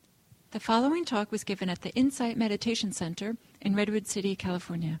The following talk was given at the Insight Meditation Center in Redwood City,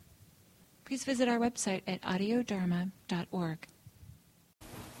 California. Please visit our website at audiodharma.org.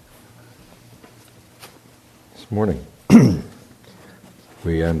 This morning,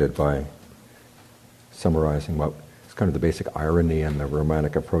 we ended by summarizing what is kind of the basic irony in the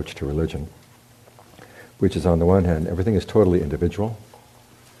Romantic approach to religion, which is, on the one hand, everything is totally individual.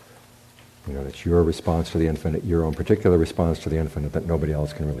 You know, it's your response to the infinite, your own particular response to the infinite that nobody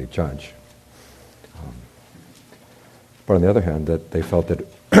else can really judge. But on the other hand, that they felt that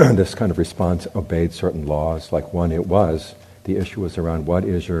this kind of response obeyed certain laws. Like one, the issue was around what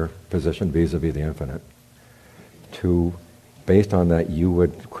is your position vis-a-vis the infinite. Two, based on that, you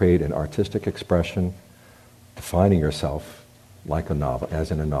would create an artistic expression, defining yourself like a novel,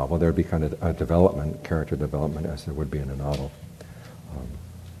 as in a novel. There would be kind of a development, character development, as there would be in a novel.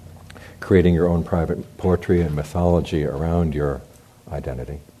 Creating your own private poetry and mythology around your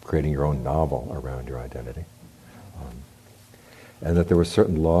identity, creating your own novel around your identity. And that there were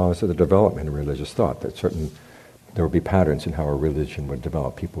certain laws of the development in religious thought, that there would be patterns in how a religion would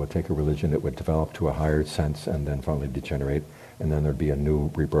develop. People would take a religion, it would develop to a higher sense and then finally degenerate, and then there'd be a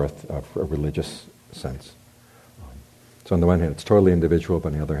new rebirth of a religious sense. So on the one hand, it's totally individual,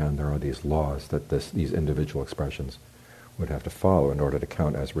 but on the other hand, there are these laws that these individual expressions would have to follow in order to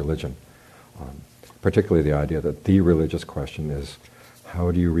count as religion. Particularly the idea that the religious question is, how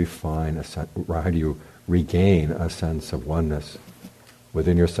do you regain a sense of oneness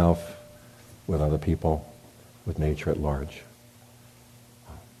within yourself, with other people, with nature at large?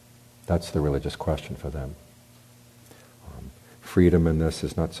 That's the religious question for them. Freedom in this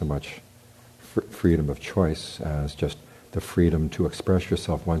is not so much freedom of choice as just the freedom to express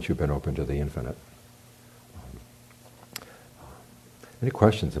yourself once you've been open to the infinite. Any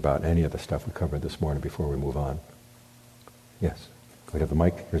questions about any of the stuff we covered this morning before we move on? Yes. Can we have the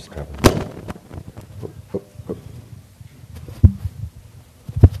mic? Here's the cover.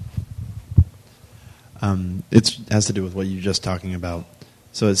 It has to do with what you were just talking about.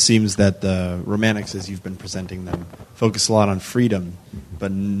 So it seems that the Romantics, as you've been presenting them, focus a lot on freedom,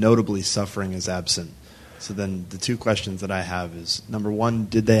 but notably suffering is absent. So then the two questions that I have is, number one,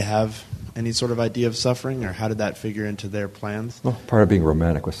 did they have any sort of idea of suffering, or how did that figure into their plans? Well, part of being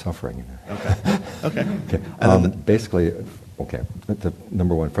romantic was suffering. Okay. Basically, the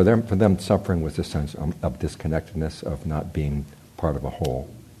number one, for them, suffering was a sense of disconnectedness, of not being part of a whole,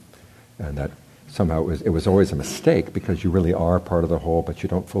 and that somehow it was always a mistake because you really are part of the whole, but you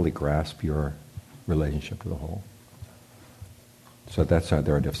don't fully grasp your relationship to the whole. So that's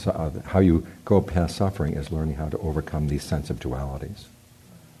their idea of how you go past suffering is learning how to overcome these sense of dualities,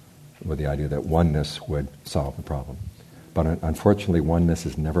 with the idea that oneness would solve the problem. But unfortunately, oneness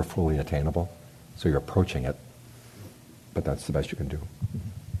is never fully attainable, so you're approaching it, but that's the best you can do.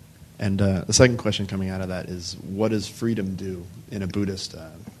 And the second question coming out of that is, what does freedom do in a Buddhist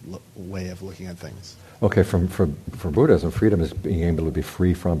way of looking at things? Okay, for Buddhism, freedom is being able to be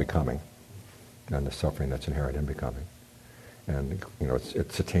free from becoming, and the suffering that's inherent in becoming. And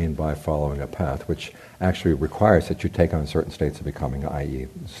it's attained by following a path, which actually requires that you take on certain states of becoming, i.e.,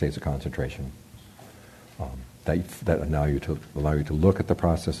 states of concentration, that allow you to look at the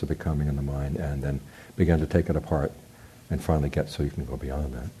process of becoming in the mind, and then begin to take it apart, and finally get so you can go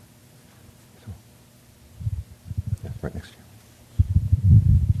beyond that. So, yeah, right next to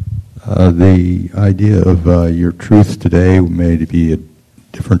you. The idea of your truth today may be a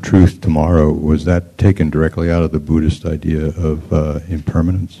different truth tomorrow, was that taken directly out of the Buddhist idea of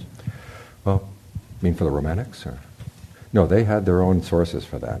impermanence? Well, you mean for the Romantics? Or? No, they had their own sources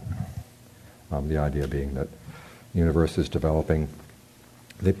for that. The idea being that the universe is developing.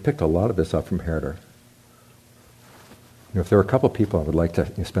 They picked a lot of this up from Herder. If there were a couple of people I would like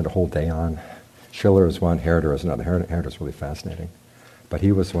to spend a whole day on, Schiller is one, Herder is another. Herder is really fascinating. But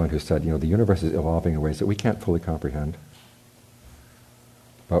he was the one who said, the universe is evolving in ways that we can't fully comprehend.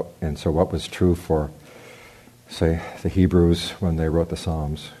 And so what was true for, say, the Hebrews when they wrote the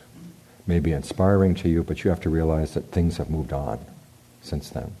Psalms may be inspiring to you, but you have to realize that things have moved on since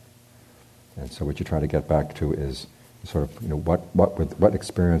then. And so what you try to get back to is sort of, what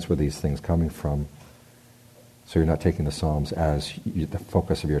experience were these things coming from? So you're not taking the Psalms as the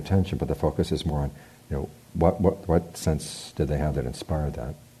focus of your attention, but the focus is more on, what sense did they have that inspired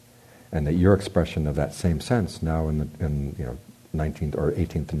that? And that your expression of that same sense now in 19th or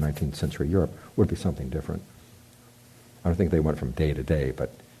 18th and 19th century Europe would be something different. I don't think they went from day to day,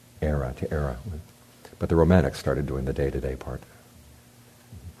 but era to era. But the Romantics started doing the day-to-day part.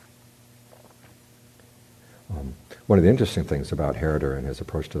 One of the interesting things about Herder and his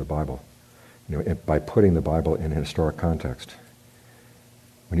approach to the Bible, by putting the Bible in a historic context,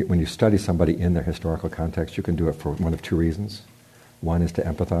 When you study somebody in their historical context, you can do it for one of two reasons. One is to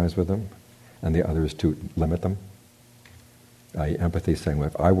empathize with them, and the other is to limit them. Empathy is saying, well,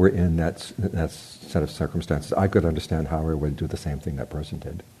 if I were in that set of circumstances, I could understand how I would do the same thing that person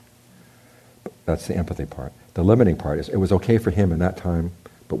did. That's the empathy part. The limiting part is, it was okay for him in that time,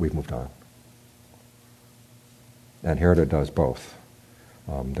 but we've moved on. And Herder does both.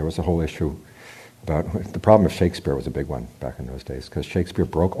 There was a whole issue about, the problem of Shakespeare was a big one back in those days, because Shakespeare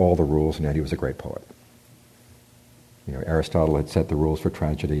broke all the rules, and yet he was a great poet. Aristotle had set the rules for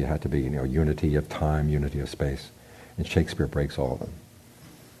tragedy. It had to be, unity of time, unity of space. And Shakespeare breaks all of them.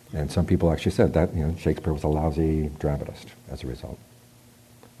 And some people actually said that, Shakespeare was a lousy dramatist as a result.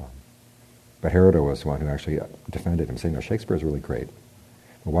 But Herder was the one who actually defended him, saying, no, Shakespeare is really great.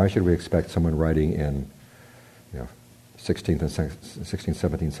 But why should we expect someone writing in 16th and 16th,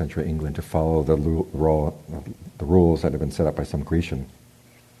 17th century England to follow the rules that had been set up by some Grecian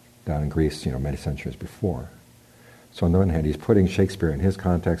down in Greece, many centuries before? So on the one hand, he's putting Shakespeare in his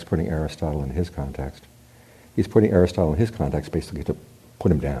context, putting Aristotle in his context. He's putting Aristotle in his context basically to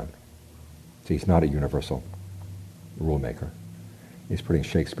put him down. So he's not a universal rule maker. He's putting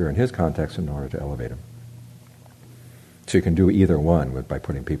Shakespeare in his context in order to elevate him. So you can do either one by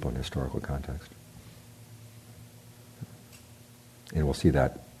putting people in historical context. And we'll see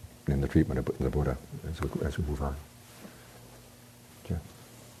that in the treatment of the Buddha as we move on. Jeff.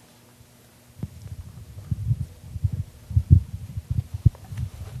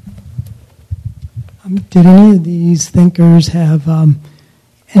 Did any of these thinkers have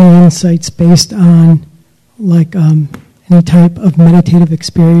any insights based on any type of meditative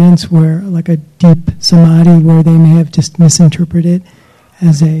experience where, like a deep samadhi, where they may have just misinterpreted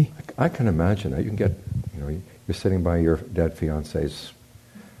as a... I can imagine that. You can get, you're sitting by your dead fiance's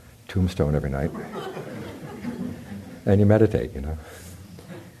tombstone every night, and you meditate,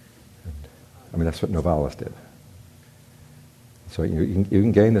 that's what Novalis did. So you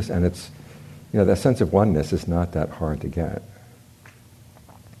can gain this, and it's, that sense of oneness is not that hard to get.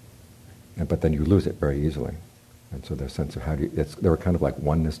 But then you lose it very easily. And so their sense of they were kind of like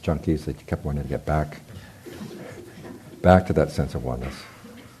oneness junkies that you kept wanting to get back to that sense of oneness.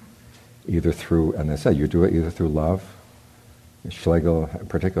 Either through, and they say you do it either through love. Schlegel in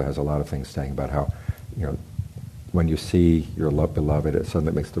particular has a lot of things saying about how, when you see your beloved, it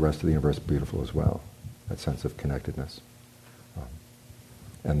suddenly makes the rest of the universe beautiful as well. That sense of connectedness.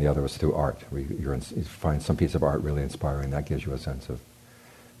 And the other was through art. You find some piece of art really inspiring. That gives you a sense of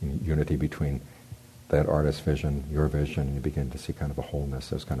unity between that artist's vision, your vision, and you begin to see kind of a wholeness.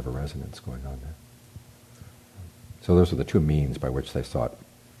 There's kind of a resonance going on there. So those are the two means by which they sought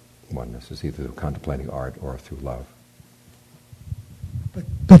oneness, is either through contemplating art or through love.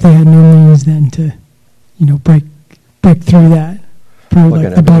 But they had no means then to, break through that. Look,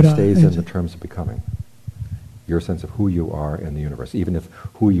 like the Buddha stays in the terms of becoming. Your sense of who you are in the universe, even if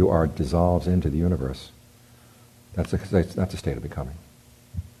who you are dissolves into the universe, that's a state of becoming.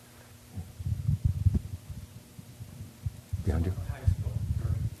 Behind you.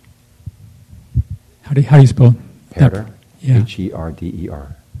 How do you spell Herder? Yeah.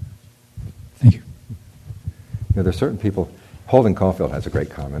 H-E-R-D-E-R. Thank you. There's certain people. Holden Caulfield has a great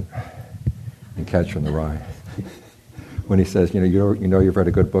comment in Catcher in the Rye when he says, you've read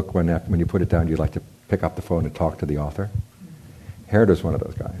a good book when you put it down, you'd like to pick up the phone and talk to the author. Herder's one of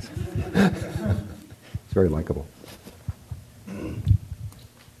those guys. It's very likable.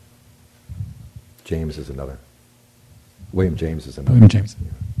 James is another. William James is another. William James.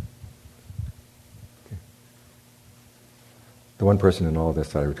 Yeah. Okay. The one person in all this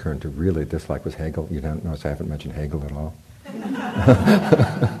that I returned to really dislike was Hegel. You don't notice I haven't mentioned Hegel at all.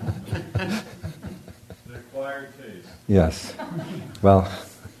 The acquired taste. Yes. Well,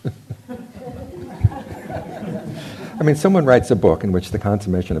 someone writes a book in which the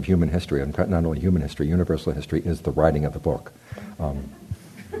consummation of human history, and not only human history, universal history, is the writing of the book.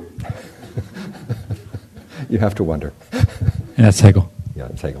 You have to wonder. And that's Hegel. Yeah,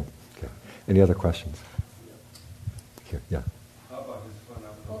 it's Hegel. Okay. Any other questions? Here, yeah. How about his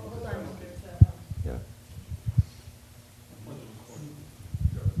phenomenal? Yeah.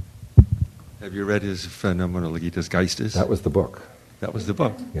 Have you read his Phenomenologitas Geistes? That was the book. That was the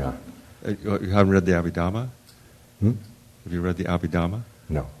book. Yeah. You haven't read the Abhidhamma? Hmm? Have you read the Abhidhamma?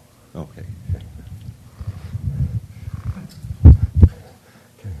 No. Okay. Okay.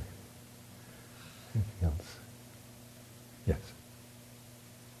 Anything else? Yes.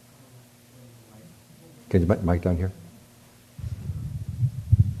 Can you mic down here?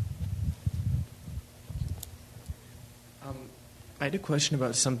 I had a question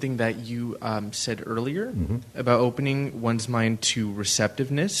about something that you said earlier about opening one's mind to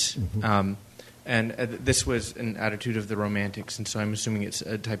receptiveness. And this was an attitude of the Romantics, and so I'm assuming it's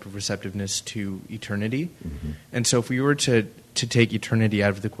a type of receptiveness to eternity. And so if we were to take eternity out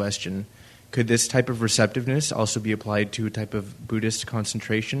of the question, could this type of receptiveness also be applied to a type of Buddhist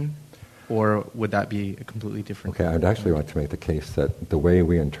concentration? Or would that be a completely different? Okay, I'd actually like to make the case that the way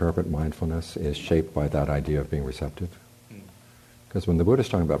we interpret mindfulness is shaped by that idea of being receptive. Because when the Buddha is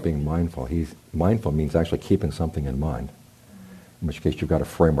talking about being mindful, mindful means actually keeping something in mind. In which case you've got a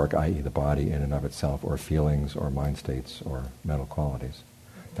framework, i.e. the body in and of itself, or feelings, or mind states, or mental qualities.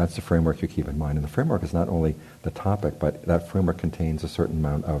 That's the framework you keep in mind. And the framework is not only the topic, but that framework contains a certain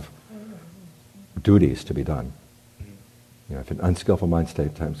amount of duties to be done. You know, if an unskillful mind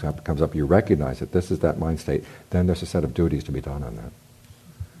state comes up, you recognize that this is that mind state, then there's a set of duties to be done on that.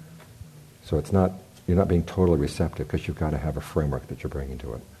 So it's not, you're not being totally receptive because you've got to have a framework that you're bringing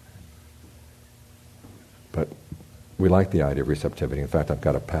to it. But we like the idea of receptivity. In fact, I've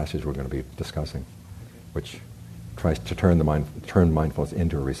got a passage we're going to be discussing, which tries to turn mindfulness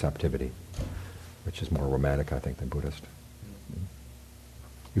into a receptivity, which is more romantic, I think, than Buddhist.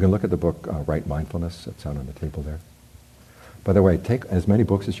 You can look at the book Right Mindfulness. It's out on the table there. By the way, take as many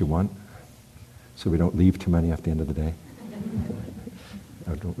books as you want, so we don't leave too many at the end of the day.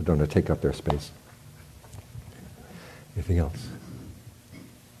 We don't want to take up their space. Anything else?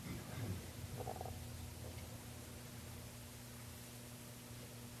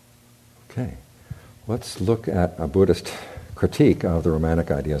 Okay, let's look at a Buddhist critique of the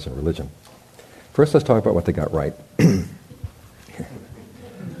Romantic ideas of religion. First, let's talk about what they got right.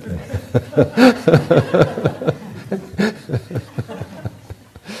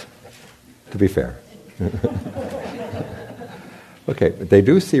 To be fair. Okay, they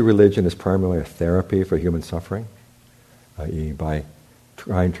do see religion as primarily a therapy for human suffering, i.e. by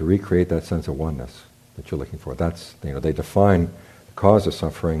trying to recreate that sense of oneness that you're looking for. That's, they define the cause of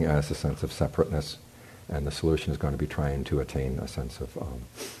suffering as a sense of separateness, and the solution is going to be trying to attain a sense of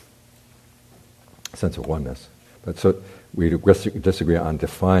oneness. But so we disagree on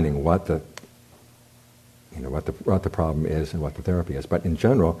defining what the problem is and what the therapy is. But in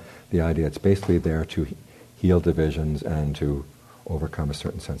general, the idea it's basically there to heal divisions and to overcome a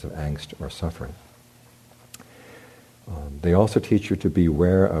certain sense of angst or suffering. They also teach you to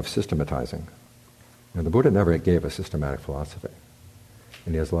beware of systematizing. The Buddha never gave a systematic philosophy.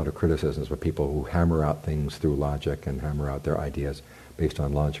 And he has a lot of criticisms with people who hammer out things through logic and hammer out their ideas based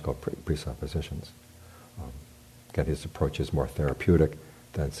on logical presuppositions. Again, his approach is more therapeutic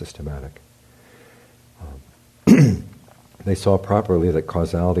than systematic. They saw properly that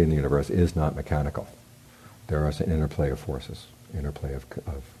causality in the universe is not mechanical. There is an interplay of forces, interplay of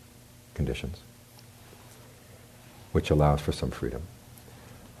conditions, which allows for some freedom.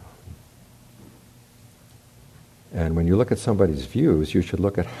 And when you look at somebody's views, you should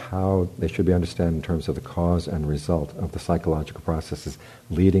look at how they should be understood in terms of the cause and result of the psychological processes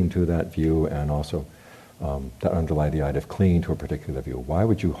leading to that view, and also that underlie the idea of clinging to a particular view. Why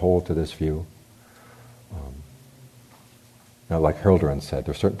would you hold to this view? Now, like Hölderlin said,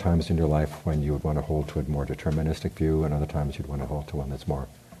 there are certain times in your life when you would want to hold to a more deterministic view, and other times you'd want to hold to one that's more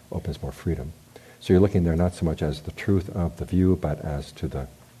opens more freedom. So you're looking there not so much as the truth of the view, but as to the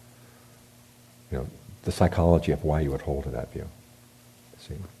psychology of why you would hold to that view.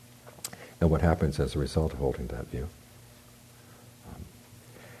 See, and what happens as a result of holding that view.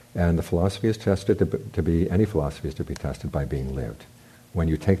 And the philosophy is tested any philosophy is to be tested by being lived. When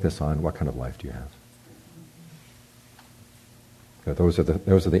you take this on, what kind of life do you have? So those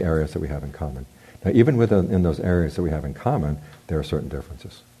are the areas that we have in common. Now, even within those areas that we have in common, there are certain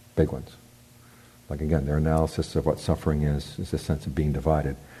differences, big ones. Like again, their analysis of what suffering is this sense of being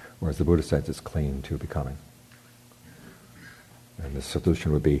divided, whereas the Buddha says it's clinging to becoming. And the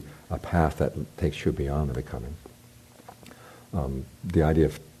solution would be a path that takes you beyond the becoming. The idea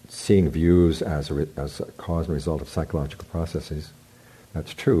of seeing views as a cause and result of psychological processes,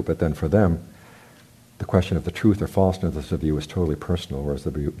 that's true, but then for them, the question of the truth or falseness of the view is totally personal, whereas the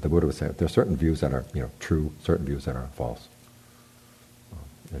Buddha would say there are certain views that are true, certain views that are false.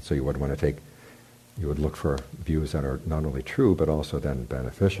 And so you would look for views that are not only true, but also then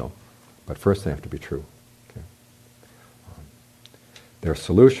beneficial. But first they have to be true. Okay? Their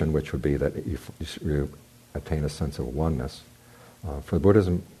solution, which would be that you attain a sense of oneness. For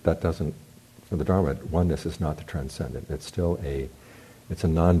Buddhism, for the Dharma, oneness is not the transcendent. It's still it's a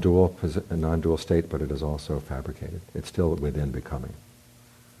non-dual state, but it is also fabricated. It's still within becoming.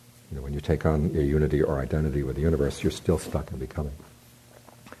 When you take on a unity or identity with the universe, you're still stuck in becoming.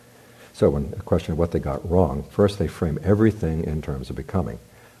 So when a question of what they got wrong, first they frame everything in terms of becoming,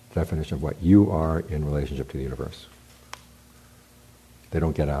 definition of what you are in relationship to the universe. They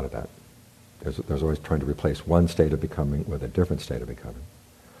don't get out of that. There's always trying to replace one state of becoming with a different state of becoming.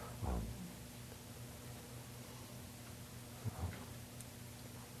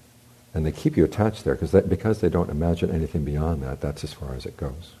 And they keep you attached there because they don't imagine anything beyond that. That's as far as it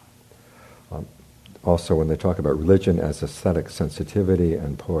goes. Also, when they talk about religion as aesthetic sensitivity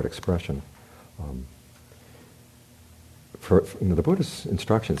and poet expression, for the Buddhist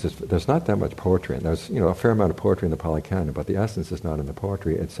instructions, there's not that much poetry, and there's a fair amount of poetry in the Pali Canon, but the essence is not in the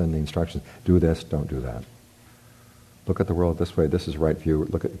poetry. It's in the instructions: do this, don't do that. Look at the world this way. This is right view.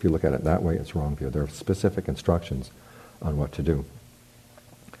 If you look at it that way, it's wrong view. There are specific instructions on what to do.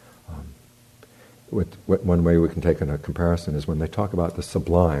 One way we can take a comparison is when they talk about the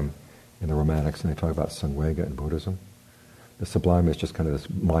sublime in the Romantics, and they talk about Sangwega in Buddhism. The sublime is just kind of this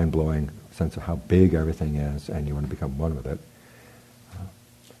mind-blowing sense of how big everything is, and you want to become one with it.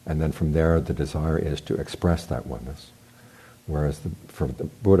 And then from there, the desire is to express that oneness. Whereas for the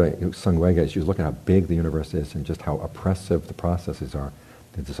Buddha, Sangwega is you look at how big the universe is and just how oppressive the processes are.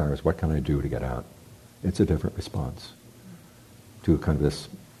 The desire is, what can I do to get out? It's a different response to kind of this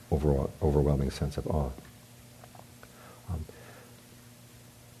overwhelming sense of awe.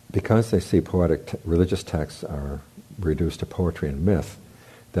 Because they see poetic religious texts are reduced to poetry and myth,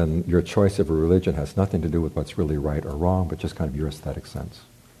 then your choice of a religion has nothing to do with what's really right or wrong, but just kind of your aesthetic sense.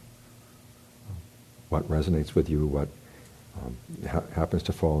 What resonates with you, what happens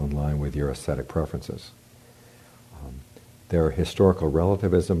to fall in line with your aesthetic preferences. Their historical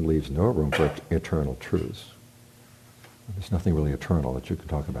relativism leaves no room for eternal truths. There's nothing really eternal that you can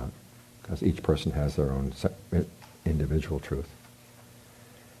talk about, because each person has their own individual truth.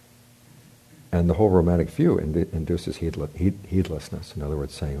 And the whole Romantic view induces heedlessness. In other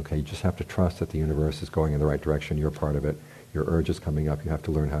words, saying, okay, you just have to trust that the universe is going in the right direction, you're part of it, your urge is coming up, you have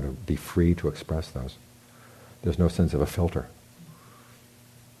to learn how to be free to express those. There's no sense of a filter.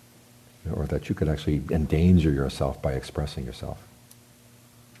 Or that you could actually endanger yourself by expressing yourself.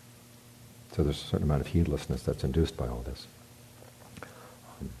 So there's a certain amount of heedlessness that's induced by all this.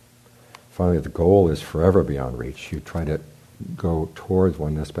 Finally, the goal is forever beyond reach. You try to go towards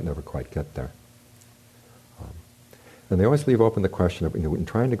oneness but never quite get there. And they always leave open the question of, in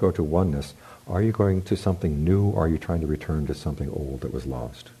trying to go to oneness, are you going to something new, or are you trying to return to something old that was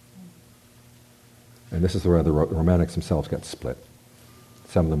lost? And this is where the Romantics themselves get split.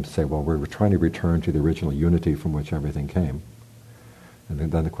 Some of them say, well, we're trying to return to the original unity from which everything came. And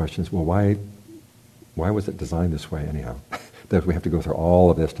then the question is, well, why was it designed this way anyhow? That we have to go through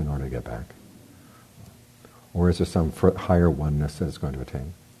all of this in order to get back? Or is there some higher oneness that it's going to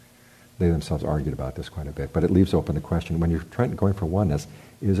attain? They themselves argued about this quite a bit, but it leaves open the question, when you're going for oneness,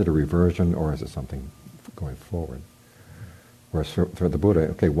 is it a reversion or is it something going forward? Whereas for the Buddha,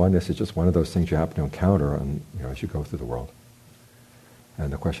 okay, oneness is just one of those things you happen to encounter as you go through the world.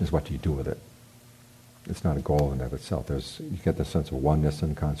 And the question is, what do you do with it? It's not a goal in and of itself. You get the sense of oneness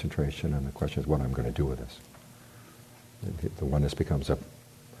and concentration, and the question is, what I'm going to do with this? The oneness becomes a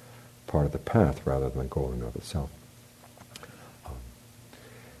part of the path rather than a goal in and of itself.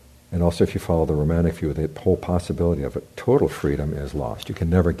 And also, if you follow the Romantic view, the whole possibility of total freedom is lost. You can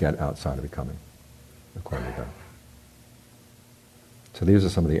never get outside of becoming, according to them. So these are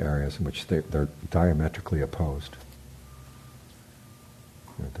some of the areas in which they're diametrically opposed.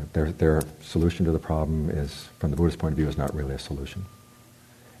 Their solution to the problem is, from the Buddhist point of view, is not really a solution,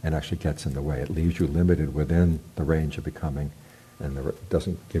 and actually gets in the way. It leaves you limited within the range of becoming, and it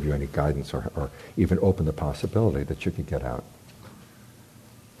doesn't give you any guidance or even open the possibility that you can get out.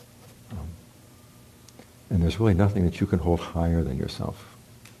 And there's really nothing that you can hold higher than yourself.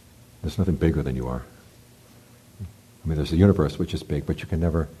 There's nothing bigger than you are. I mean, there's a universe which is big, but you can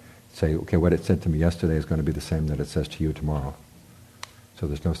never say, okay, what it said to me yesterday is going to be the same that it says to you tomorrow. So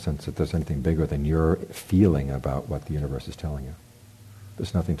there's no sense that there's anything bigger than your feeling about what the universe is telling you.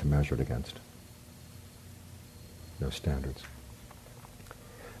 There's nothing to measure it against. No standards.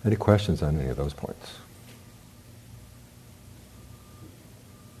 Any questions on any of those points?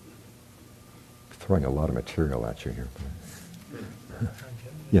 Throwing a lot of material at you here.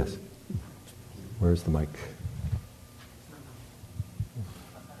 Yes. Where's the mic?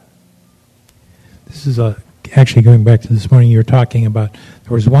 This is actually going back to this morning. You were talking about,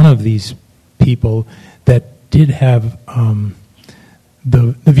 there was one of these people that did have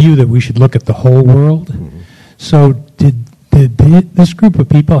the view that we should look at the whole world. Mm-hmm. So did this group of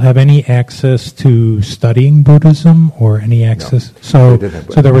people have any access to studying Buddhism or any access? No,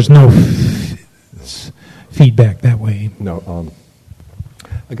 so there was no feedback that way. No.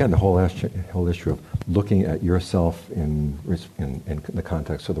 again, the whole issue of looking at yourself in the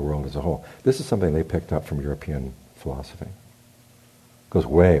context of the world as a whole. This is something they picked up from European philosophy. It goes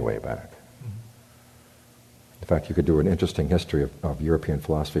way, way back. In fact, you could do an interesting history of European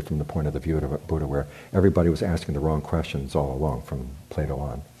philosophy from the point of the view of Buddha, where everybody was asking the wrong questions all along, from Plato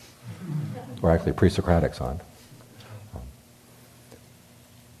on, or actually pre-Socratics on.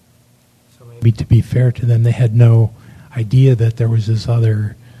 So maybe to be fair to them, they had no idea that there was this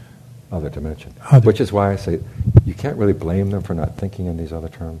other dimension. Which is why I say you can't really blame them for not thinking in these other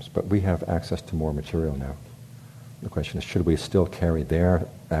terms, but we have access to more material now. The question is, should we still carry their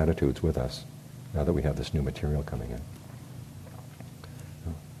attitudes with us now that we have this new material coming in?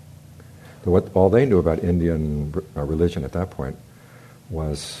 But all they knew about Indian religion at that point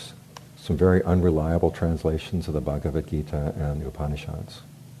was some very unreliable translations of the Bhagavad Gita and the Upanishads.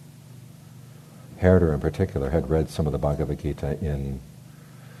 Herder in particular had read some of the Bhagavad Gita in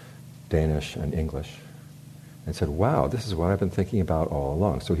Danish and English and said, wow, this is what I've been thinking about all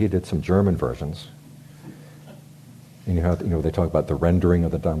along. So he did some German versions. And they talk about the rendering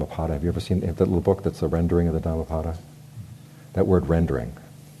of the Dhammapada. Have you ever seen that little book that's the rendering of the Dhammapada? That word rendering.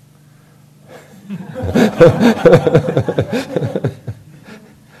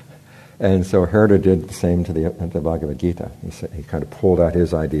 And so Herder did the same to the Bhagavad Gita. He kind of pulled out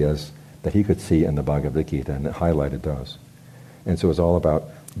his ideas that he could see in the Bhagavad Gita and highlighted those. And so it was all about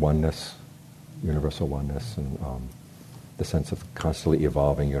oneness, universal oneness, and the sense of constantly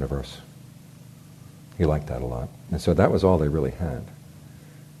evolving universe. He liked that a lot. And so that was all they really had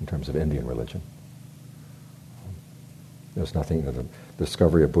in terms of Indian religion. There was nothing, the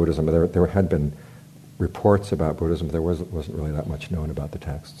discovery of Buddhism, there had been reports about Buddhism, but there wasn't really that much known about the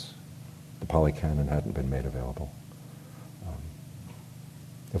texts. The Pali Canon hadn't been made available.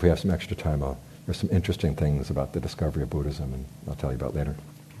 If we have some extra time, there's some interesting things about the discovery of Buddhism, and I'll tell you about later.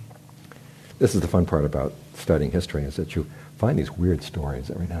 This is the fun part about studying history, is that you find these weird stories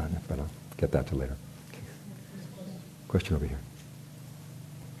every now and then, but I'll get that to later. Question over here.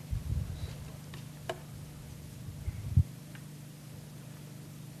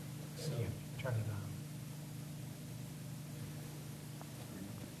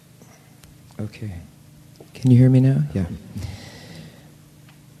 Okay. Can you hear me now? Yeah.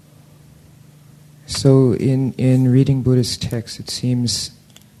 So in reading Buddhist texts, it seems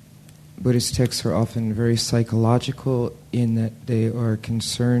Buddhist texts are often very psychological in that they are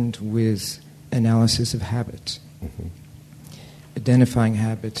concerned with analysis of habits, identifying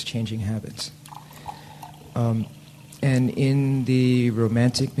habits, changing habits. And in the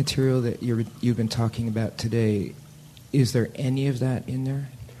romantic material that you've been talking about today, is there any of that in there?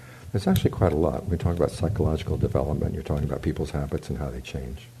 There's actually quite a lot. We talk about psychological development. You're talking about people's habits and how they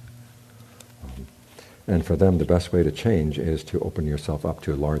change. And for them, the best way to change is to open yourself up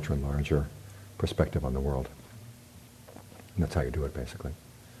to a larger and larger perspective on the world. And that's how you do it, basically.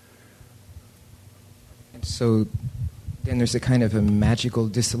 And so then there's a kind of a magical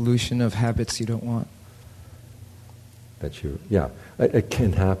dissolution of habits you don't want? It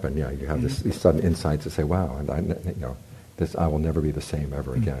can happen. Yeah, you have these sudden insights that say, "Wow," and I will never be the same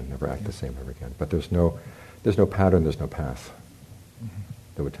ever again, never act the same ever again. But there's no pattern, there's no path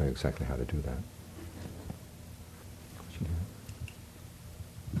that would tell you exactly how to do that.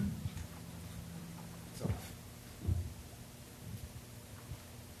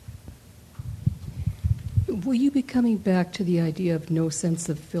 Will you be coming back to the idea of no sense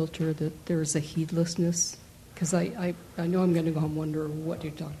of filter, that there is a heedlessness? Because I know I'm going to go home and wonder what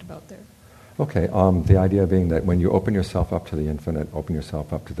you talked about there. Okay, the idea being that when you open yourself up to the infinite, open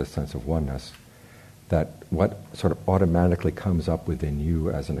yourself up to the sense of oneness, that what sort of automatically comes up within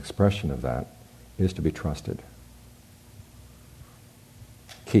you as an expression of that is to be trusted.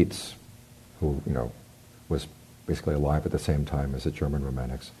 Keats, who was basically alive at the same time as the German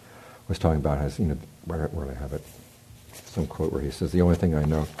Romantics, was talking about where do I have it? Some quote where he says, "The only thing I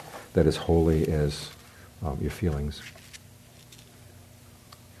know that is holy is your feelings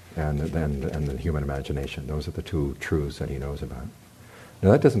and the human imagination. Those are the two truths that he knows about."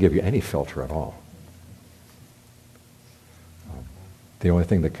 Now that doesn't give you any filter at all. The only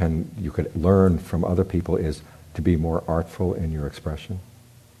thing that you could learn from other people is to be more artful in your expression,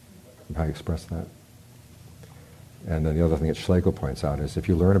 of how you express that. And then the other thing that Schlegel points out is if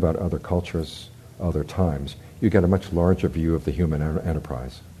you learn about other cultures, other times, you get a much larger view of the human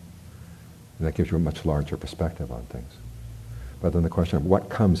enterprise. And that gives you a much larger perspective on things. But then the question of what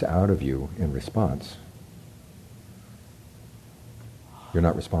comes out of you in response, you're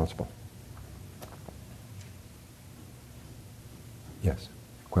not responsible. Yes,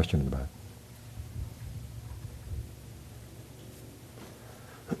 question in the back.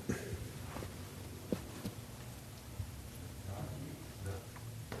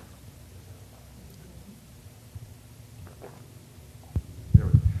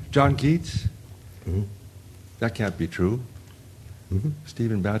 John Keats? Mm-hmm. That can't be true. Mm-hmm.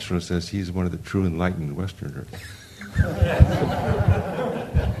 Stephen Batchelor says he's one of the true enlightened Westerners.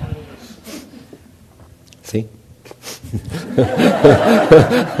 See?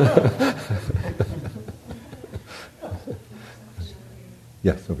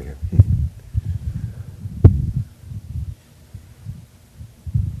 Yes, over here.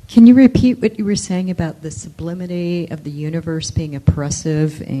 Can you repeat what you were saying about the sublimity of the universe being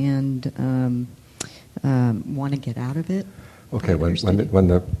oppressive and want to get out of it? Okay, when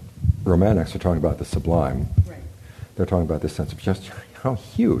the Romantics are talking about the sublime, right, they're talking about this sense of just how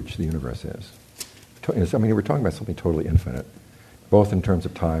huge the universe is. I mean, we're talking about something totally infinite, both in terms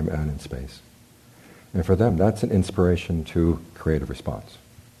of time and in space. And for them, that's an inspiration to creative response.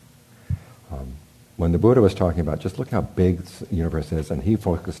 When the Buddha was talking about just look how big the universe is, and he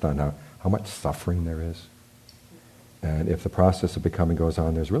focused on how much suffering there is. And if the process of becoming goes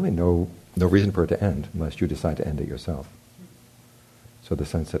on, there's really no reason for it to end unless you decide to end it yourself. So the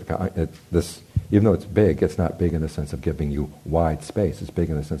sense that even though it's big, it's not big in the sense of giving you wide space. It's big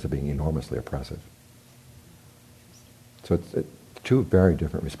in the sense of being enormously oppressive. So it's two very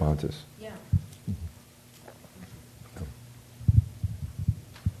different responses. Yeah.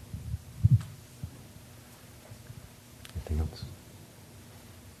 Anything else?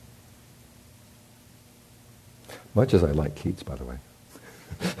 Much as I like Keats, by the way.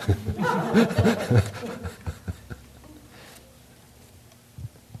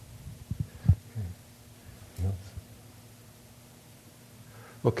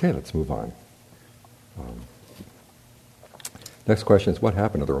 Okay, let's move on. Next question is, what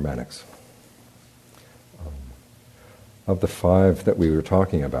happened to the Romantics? Of the five that we were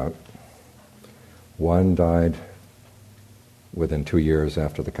talking about, one died within 2 years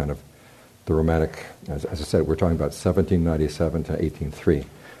after the Romantic, as I said, we're talking about 1797 to 1803. The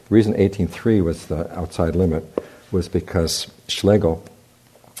reason 1803 was the outside limit was because Schlegel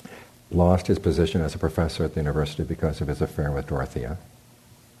lost his position as a professor at the university because of his affair with Dorothea.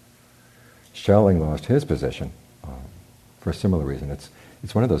 Schelling lost his position for a similar reason.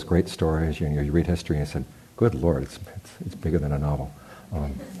 It's one of those great stories. You read history and you said, "Good Lord, it's bigger than a novel."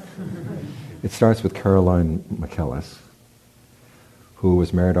 It starts with Caroline Michaelis, who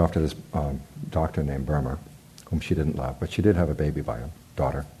was married off to this doctor named Burmer, whom she didn't love, but she did have a baby by him,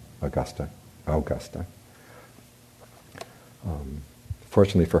 daughter, Augusta.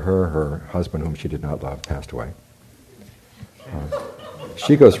 Fortunately for her, her husband, whom she did not love, passed away.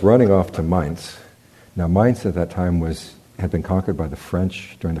 She goes running off to Mainz. Now, Mainz at that time had been conquered by the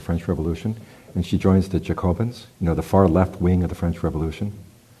French during the French Revolution, and she joins the Jacobins, the far left wing of the French Revolution,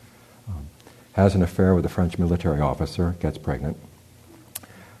 has an affair with a French military officer, gets pregnant.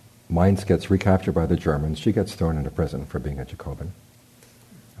 Mainz gets recaptured by the Germans. She gets thrown into prison for being a Jacobin.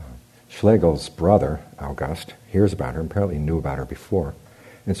 Schlegel's brother, August, hears about her, apparently knew about her before,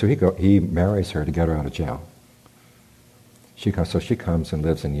 and so he marries her to get her out of jail. She comes and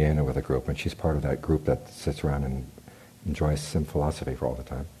lives in Jena with a group, and she's part of that group that sits around and enjoys some philosophy for all the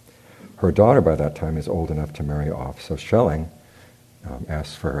time. Her daughter by that time is old enough to marry off, so Schelling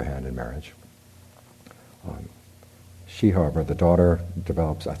asks for her hand in marriage. However, the daughter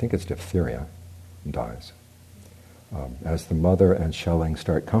develops, I think it's diphtheria, and dies. As the mother and Schelling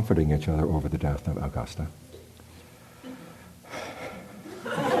start comforting each other over the death of Augusta.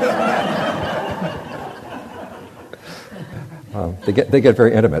 They get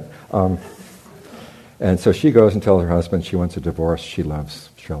very intimate. And so she goes and tells her husband she wants a divorce. She loves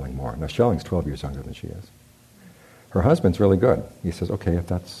Schelling more. Now, Schelling's 12 years younger than she is. Her husband's really good. He says, okay, if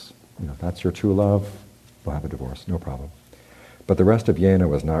that's your true love, we'll have a divorce, no problem. But the rest of Jena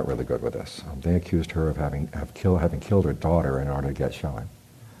was not really good with this. They accused her of having killed her daughter in order to get Schelling.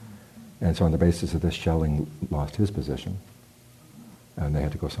 And so on the basis of this, Schelling lost his position, and they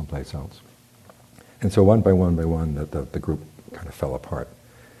had to go someplace else. And so one by one, the group kind of fell apart.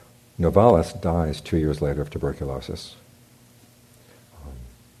 Novalis dies 2 years later of tuberculosis.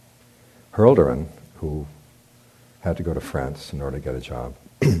 Hölderlin, who had to go to France in order to get a job,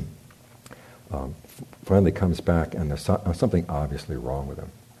 finally comes back, and there's something obviously wrong with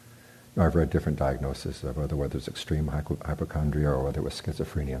him. Now, I've read different diagnoses of whether it's extreme hypochondria or whether it was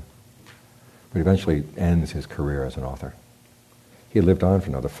schizophrenia. But he eventually ends his career as an author. He lived on for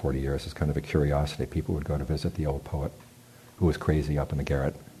another 40 years as kind of a curiosity. People would go to visit the old poet who was crazy up in the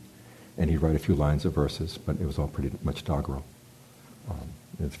garret, and he'd write a few lines of verses, but it was all pretty much doggerel.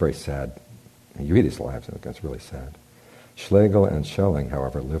 It's very sad. And you read his lives, and it gets really sad. Schlegel and Schelling,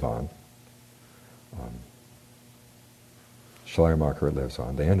 however, live on. Schleiermacher lives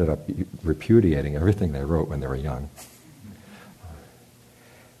on. They ended up repudiating everything they wrote when they were young.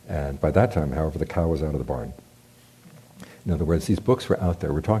 And by that time, however, the cow was out of the barn. In other words, these books were out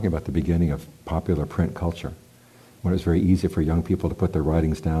there. We're talking about the beginning of popular print culture, when it was very easy for young people to put their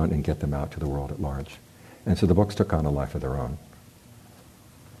writings down and get them out to the world at large. And so the books took on a life of their own.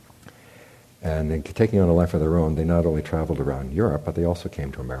 And in taking on a life of their own, they not only traveled around Europe, but they also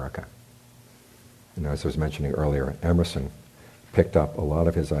came to America. And as I was mentioning earlier, Emerson picked up a lot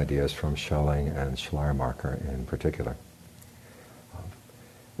of his ideas from Schelling and Schleiermacher in particular.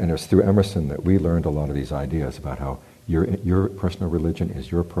 And it was through Emerson that we learned a lot of these ideas about how your personal religion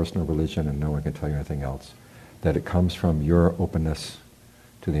is your personal religion and no one can tell you anything else. That it comes from your openness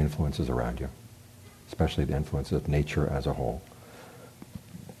to the influences around you, especially the influences of nature as a whole.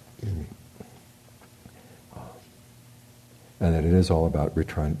 And that it is all about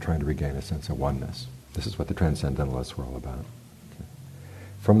trying to regain a sense of oneness. This is what the Transcendentalists were all about. Okay.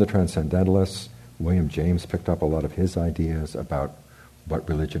 From the Transcendentalists, William James picked up a lot of his ideas about what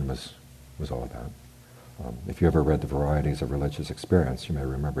religion was all about. If you ever read The Varieties of Religious Experience, you may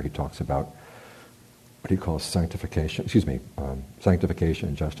remember he talks about what he calls sanctification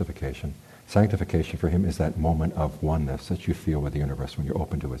and justification. Sanctification for him is that moment of oneness that you feel with the universe when you're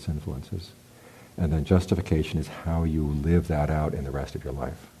open to its influences. And then justification is how you live that out in the rest of your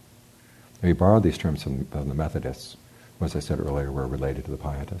life. Now, he borrowed these terms from the Methodists, who, as I said earlier, were related to the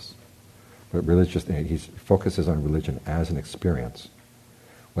Pietists. But he focuses on religion as an experience,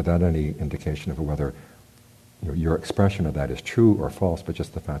 without any indication of whether your expression of that is true or false, but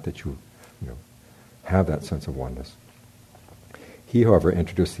just the fact that you have that sense of oneness. He, however,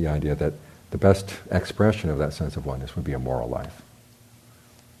 introduced the idea that the best expression of that sense of oneness would be a moral life.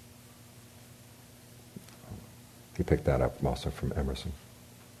 He picked that up also from Emerson.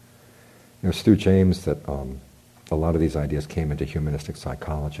 It was through James that a lot of these ideas came into humanistic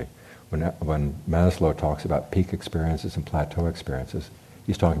psychology. When Maslow talks about peak experiences and plateau experiences,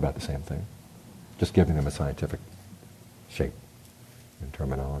 he's talking about the same thing, just giving them a scientific shape and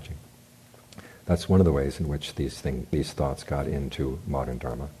terminology. That's one of the ways in which these thoughts got into modern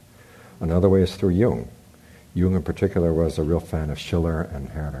Dharma. Another way is through Jung. Jung in particular was a real fan of Schiller and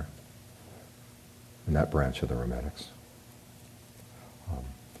Herder, in that branch of the Romantics.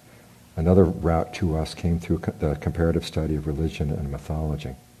 Another route to us came through the comparative study of religion and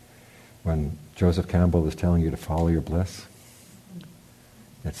mythology. When Joseph Campbell is telling you to follow your bliss,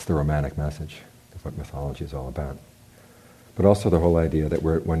 it's the Romantic message of what mythology is all about. But also the whole idea that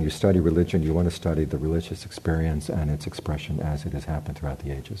when you study religion, you want to study the religious experience and its expression as it has happened throughout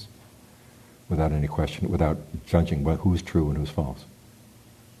the ages, without any question, without judging who's true and who's false.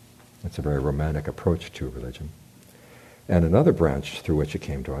 It's a very Romantic approach to religion. And another branch through which it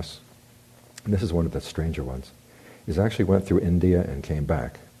came to us, and this is one of the stranger ones, is actually went through India and came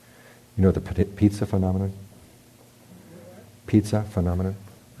back. You know the pizza phenomenon? Pizza phenomenon?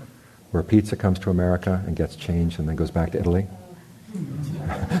 Where pizza comes to America and gets changed and then goes back to Italy?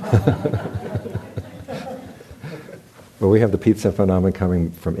 Well, we have the pizza phenomenon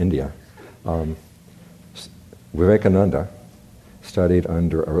coming from India. Vivekananda studied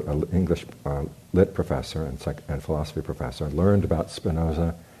under an English lit professor and philosophy professor, and learned about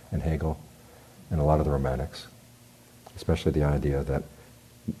Spinoza and Hegel and a lot of the Romantics, especially the idea that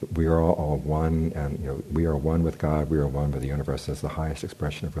we are all one, and we are one with God, we are one with the universe as the highest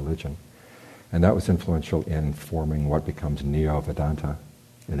expression of religion. And that was influential in forming what becomes Neo-Vedanta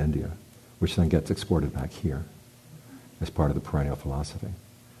in India, which then gets exported back here as part of the perennial philosophy.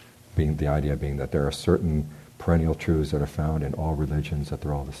 The idea being that there are certain perennial truths that are found in all religions, that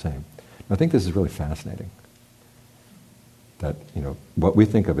they're all the same. And I think this is really fascinating. That, what we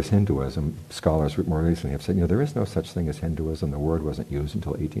think of as Hinduism, scholars more recently have said, there is no such thing as Hinduism. The word wasn't used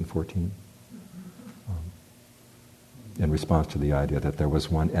until 1814. In response to the idea that there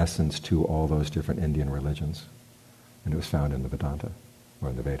was one essence to all those different Indian religions, and it was found in the Vedanta, or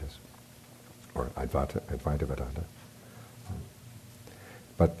in the Vedas, or Advaita Vedanta.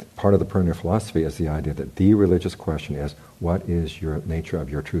 But part of the perennial philosophy is the idea that the religious question is, what is your nature of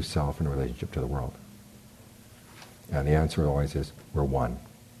your true self in relationship to the world? And the answer always is, we're one.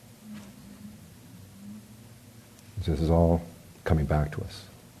 So this is all coming back to us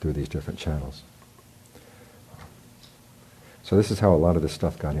through these different channels. So this is how a lot of this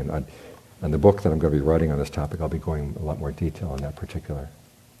stuff got in. And the book that I'm going to be writing on this topic, I'll be going a lot more detail on that particular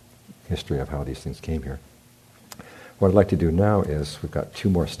history of how these things came here. What I'd like to do now is, we've got 2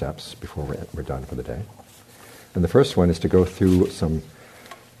 more steps before we're done for the day. And the first one is to go through some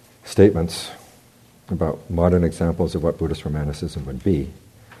statements about modern examples of what Buddhist Romanticism would be,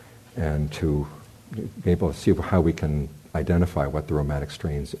 and to be able to see how we can identify what the romantic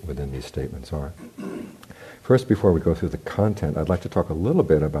strains within these statements are. First, before we go through the content, I'd like to talk a little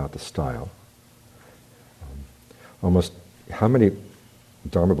bit about the style. Almost how many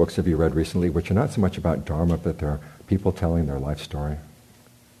Dharma books have you read recently which are not so much about Dharma, but they're people telling their life story?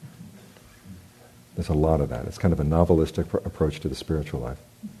 There's a lot of that. It's kind of a novelistic approach to the spiritual life,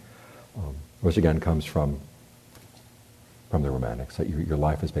 which again comes from the Romantics, that your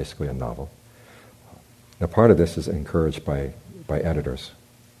life is basically a novel. Now, part of this is encouraged by editors,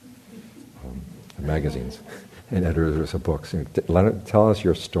 magazines, and editors of books. Tell us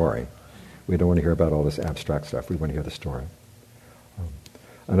your story. We don't want to hear about all this abstract stuff. We want to hear the story.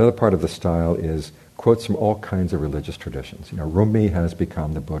 Another part of the style is quotes from all kinds of religious traditions. Rumi has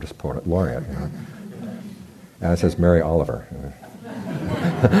become the Buddhist poet laureate, as has Mary Oliver.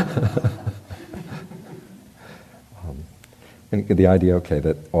 And the idea,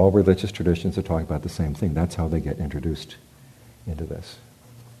 that all religious traditions are talking about the same thing. That's how they get introduced into this.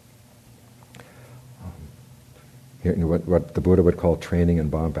 Here, what the Buddha would call training in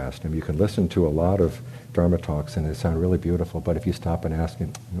bombast. You can listen to a lot of Dharma talks and they sound really beautiful, but if you stop and ask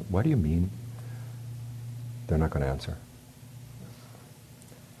them, what do you mean? They're not going to answer.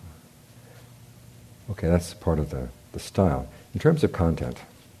 Okay, that's part of the style. In terms of content,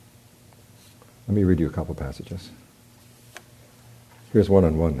 let me read you a couple passages. Here's one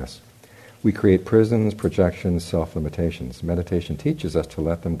on oneness. We create prisons, projections, self-limitations. Meditation teaches us to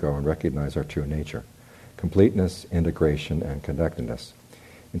let them go and recognize our true nature, completeness, integration, and connectedness.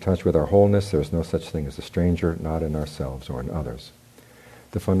 In touch with our wholeness, there is no such thing as a stranger, not in ourselves or in others.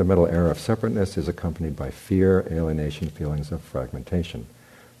 The fundamental error of separateness is accompanied by fear, alienation, feelings of fragmentation.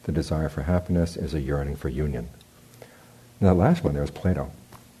 The desire for happiness is a yearning for union. And that last one there is Plato.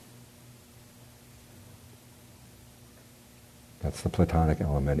 That's the Platonic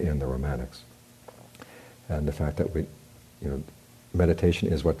element in the Romantics. And the fact that meditation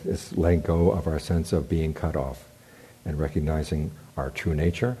is what is letting go of our sense of being cut off and recognizing our true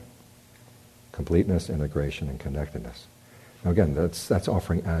nature, completeness, integration, and connectedness. Now again, that's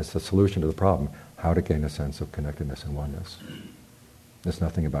offering as the solution to the problem how to gain a sense of connectedness and oneness. There's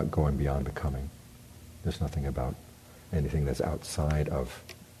nothing about going beyond becoming. There's nothing about anything that's outside of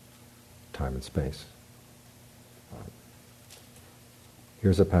time and space.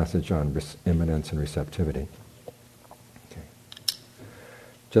 Here's a passage on immanence and receptivity. Okay.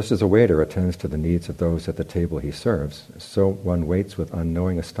 Just as a waiter attends to the needs of those at the table he serves, so one waits with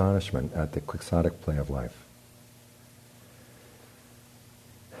unknowing astonishment at the quixotic play of life.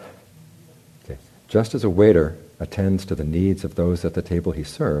 Okay. Just as a waiter attends to the needs of those at the table he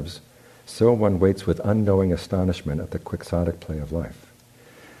serves, so one waits with unknowing astonishment at the quixotic play of life.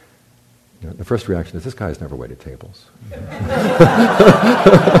 The first reaction is, this guy has never waited tables.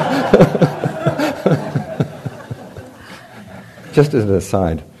 Just as an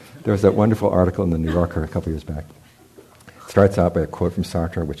aside, there was that wonderful article in the New Yorker a couple years back. It starts out by a quote from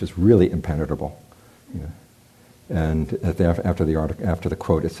Sartre, which is really impenetrable. And after the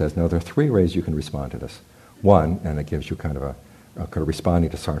quote, it says, "No, there are three ways you can respond to this. One," and it gives you kind of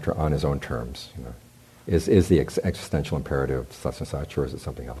responding to Sartre on his own terms. Is the existential imperative such and such, or is it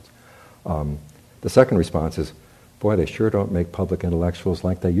something else? The second response is, boy, they sure don't make public intellectuals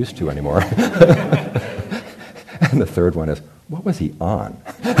like they used to anymore. And the third one is, what was he on?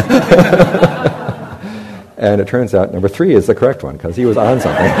 And it turns out number three is the correct one, because he was on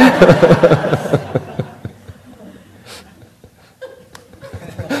something.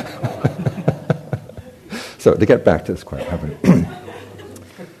 So to get back to this quote,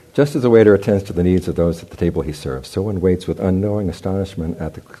 just as a waiter attends to the needs of those at the table he serves, so one waits with unknowing astonishment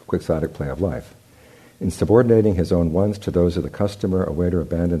at the quixotic play of life. In subordinating his own wants to those of the customer, a waiter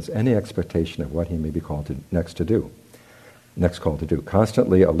abandons any expectation of what he may be called to next called to do.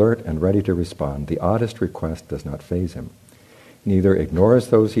 Constantly alert and ready to respond, the oddest request does not faze him. He neither ignores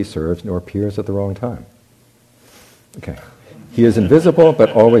those he serves nor peers at the wrong time. Okay. He is invisible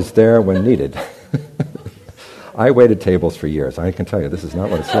but always there when needed. I waited tables for years. I can tell you, this is not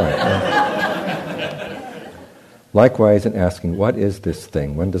what it's like. Likewise, in asking, what is this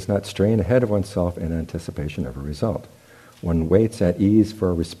thing, one does not strain ahead of oneself in anticipation of a result. One waits at ease for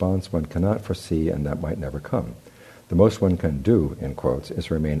a response one cannot foresee and that might never come. The most one can do, in quotes,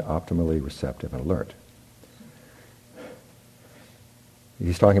 is remain optimally receptive and alert.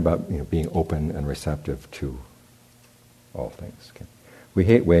 He's talking about being open and receptive to all things. Okay. We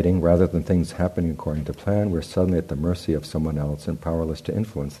hate waiting. Rather than things happening according to plan, we're suddenly at the mercy of someone else and powerless to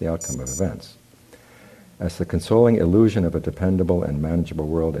influence the outcome of events. As the consoling illusion of a dependable and manageable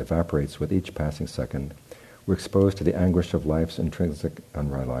world evaporates with each passing second, we're exposed to the anguish of life's intrinsic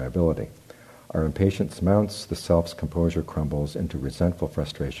unreliability. Our impatience mounts, the self's composure crumbles into resentful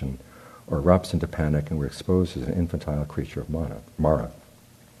frustration or erupts into panic, and we're exposed as an infantile creature of Mara.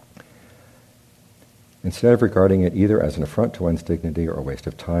 Instead of regarding it either as an affront to one's dignity or a waste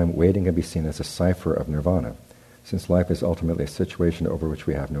of time, waiting can be seen as a cipher of nirvana. Since life is ultimately a situation over which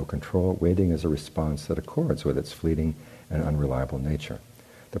we have no control, waiting is a response that accords with its fleeting and unreliable nature.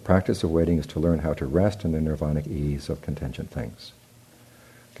 The practice of waiting is to learn how to rest in the nirvanic ease of contingent things.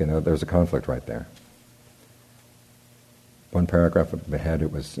 Okay, now there's a conflict right there. One paragraph ahead,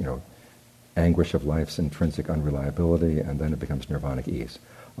 it was, anguish of life's intrinsic unreliability, and then it becomes nirvanic ease.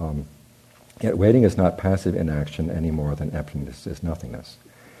 Yet waiting is not passive inaction any more than emptiness is nothingness.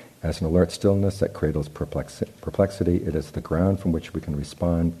 As an alert stillness that cradles perplexity, it is the ground from which we can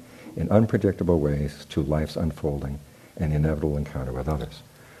respond in unpredictable ways to life's unfolding and inevitable encounter with others.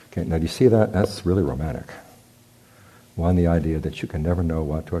 Okay, now do you see that? That's really romantic. One, the idea that you can never know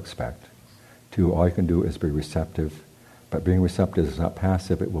what to expect. Two, all you can do is be receptive. But being receptive is not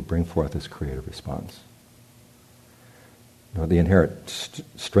passive. It will bring forth this creative response. The inherent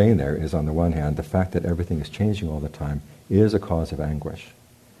strain there is, on the one hand, the fact that everything is changing all the time is a cause of anguish.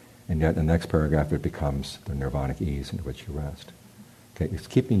 And yet, in the next paragraph, it becomes the nirvanic ease into which you rest. Okay, it's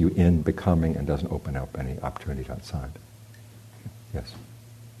keeping you in becoming and doesn't open up any opportunity outside. Yes?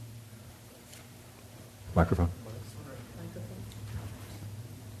 Microphone?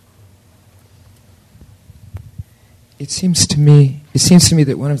 It seems to me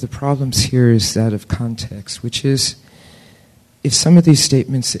that one of the problems here is that of context, which is, if some of these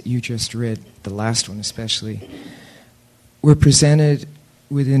statements that you just read, the last one especially, were presented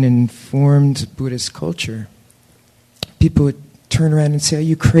within an informed Buddhist culture, people would turn around and say, "Are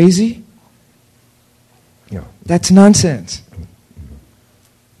you crazy? Yeah. That's nonsense."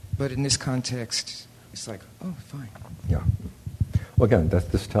 But in this context, it's like, oh, fine. Yeah. Well, again,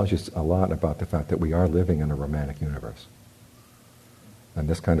 this tells you a lot about the fact that we are living in a romantic universe. And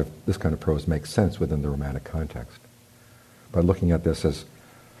this kind of prose makes sense within the romantic context. By looking at this as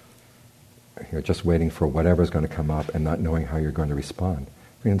you're just waiting for whatever's going to come up and not knowing how you're going to respond.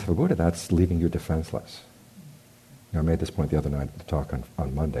 I mean, to the Buddha, that's leaving you defenseless. I made this point the other night at the talk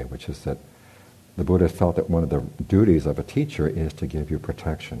on Monday, which is that the Buddha felt that one of the duties of a teacher is to give you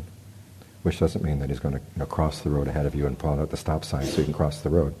protection, which doesn't mean that he's going to cross the road ahead of you and pull out the stop sign so you can cross the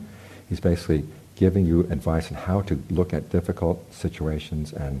road. He's basically giving you advice on how to look at difficult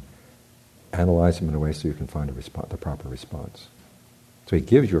situations and analyze them in a way so you can find the proper response. So he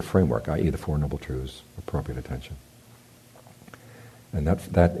gives you a framework, i.e. the Four Noble Truths, appropriate attention. And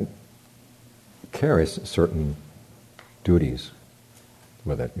that carries certain duties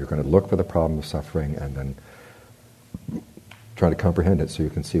with it. You're going to look for the problem of suffering and then try to comprehend it so you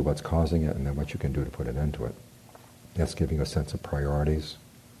can see what's causing it and then what you can do to put an end to it. That's giving you a sense of priorities.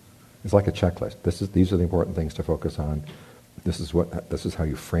 It's like a checklist. These are the important things to focus on. This is how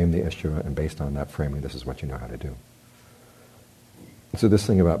you frame the issue, and based on that framing, this is what you know how to do. So this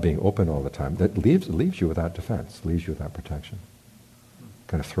thing about being open all the time, that leaves you without defense, leaves you without protection.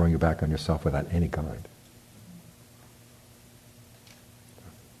 Kind of throwing you back on yourself without any guide.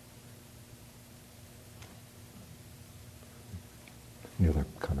 Any other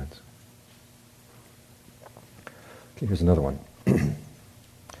comments? Okay, here's another one.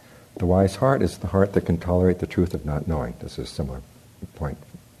 The wise heart is the heart that can tolerate the truth of not knowing. This is a similar point.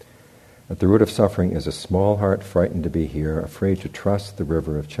 At the root of suffering is a small heart frightened to be here, afraid to trust the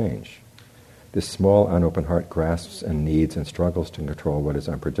river of change. This small, unopened heart grasps and needs and struggles to control what is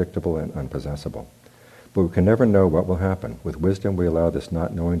unpredictable and unpossessable. But we can never know what will happen. With wisdom, we allow this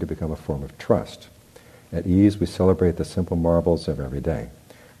not knowing to become a form of trust. At ease, we celebrate the simple marvels of every day.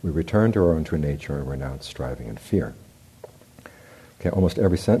 We return to our own true nature and renounce striving and fear. Okay, almost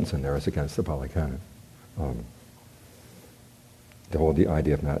every sentence in there is against the Pali Canon. The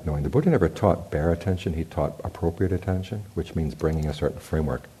idea of not knowing. The Buddha never taught bare attention, he taught appropriate attention, which means bringing a certain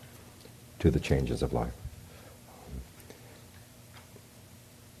framework to the changes of life.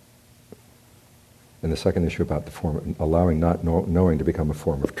 And the second issue about the form, allowing not knowing to become a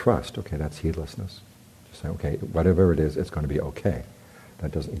form of trust. Okay, that's heedlessness. Just say, okay, whatever it is, it's going to be okay.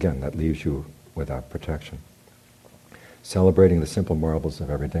 That leaves you without protection. Celebrating the simple marvels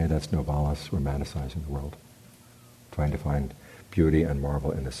of every day, that's Novalis romanticizing the world. Trying to find beauty and marvel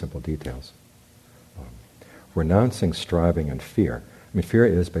in the simple details. Renouncing striving and fear. I mean, fear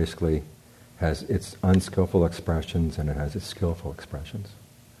has its unskillful expressions and it has its skillful expressions.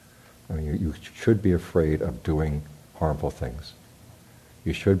 I mean, you should be afraid of doing harmful things.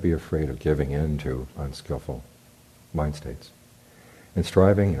 You should be afraid of giving in to unskillful mind states. And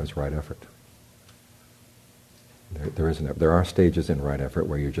striving is right effort. There isn't. There are stages in right effort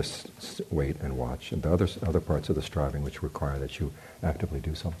where you just wait and watch, and the other parts of the striving which require that you actively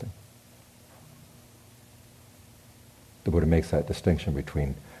do something. The Buddha makes that distinction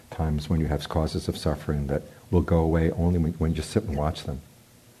between times when you have causes of suffering that will go away only when you just sit and watch them.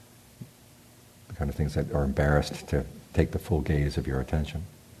 The kind of things that are embarrassed to take the full gaze of your attention,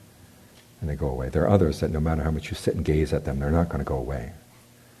 and they go away. There are others that no matter how much you sit and gaze at them, they're not going to go away.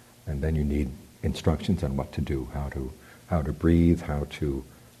 And then you need instructions on what to do, how to breathe, how to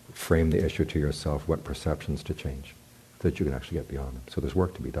frame the issue to yourself, what perceptions to change, so that you can actually get beyond them. So there's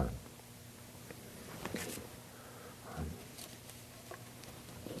work to be done.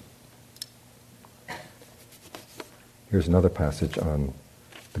 Here's another passage on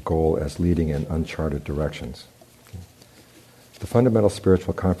the goal as leading in uncharted directions. The fundamental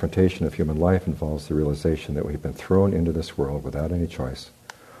spiritual confrontation of human life involves the realization that we've been thrown into this world without any choice,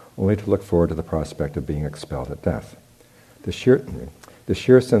 only to look forward to the prospect of being expelled at death. The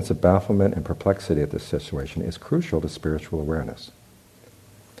sheer sense of bafflement and perplexity at this situation is crucial to spiritual awareness.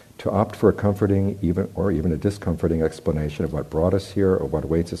 To opt for a comforting or even a discomforting explanation of what brought us here or what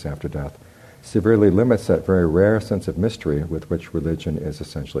awaits us after death severely limits that very rare sense of mystery with which religion is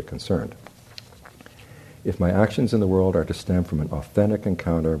essentially concerned. If my actions in the world are to stem from an authentic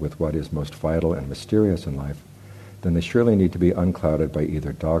encounter with what is most vital and mysterious in life, then they surely need to be unclouded by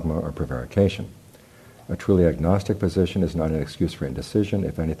either dogma or prevarication. A truly agnostic position is not an excuse for indecision.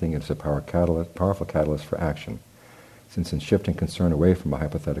 If anything, it is a powerful catalyst for action, since in shifting concern away from a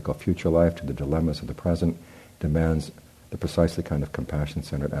hypothetical future life to the dilemmas of the present, demands the precisely kind of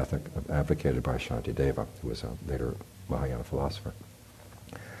compassion-centered ethic advocated by Shantideva, who was a later Mahayana philosopher.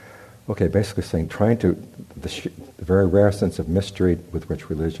 Okay, basically saying, the very rare sense of mystery with which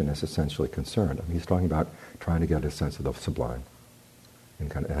religion is essentially concerned. I mean, he's talking about trying to get a sense of the sublime,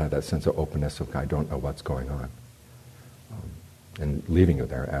 and kind of have that sense of openness of, I don't know what's going on, and leaving you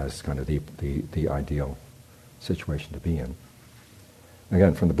there as kind of the ideal situation to be in.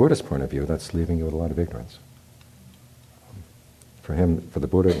 Again, from the Buddhist point of view, that's leaving you with a lot of ignorance. For the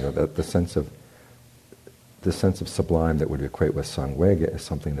Buddha, that the sense of sublime that would equate with Sangwega is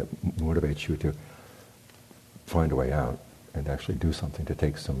something that motivates you to find a way out and actually do something, to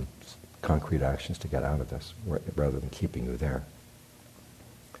take some concrete actions to get out of this, rather than keeping you there.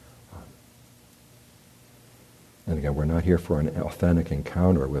 And again, we're not here for an authentic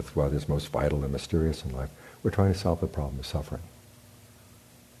encounter with what is most vital and mysterious in life. We're trying to solve the problem of suffering.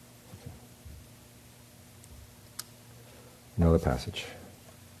 Okay. Another passage.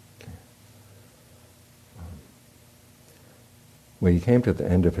 When he came to the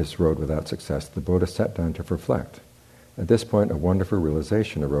end of his road without success, the Buddha sat down to reflect. At this point, a wonderful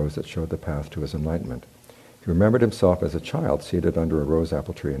realization arose that showed the path to his enlightenment. He remembered himself as a child seated under a rose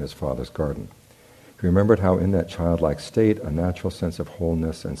apple tree in his father's garden. He remembered how in that childlike state a natural sense of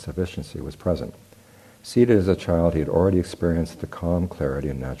wholeness and sufficiency was present. Seated as a child, he had already experienced the calm clarity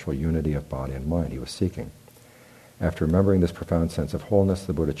and natural unity of body and mind he was seeking. After remembering this profound sense of wholeness,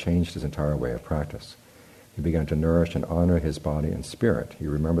 the Buddha changed his entire way of practice. He began to nourish and honor his body and spirit. He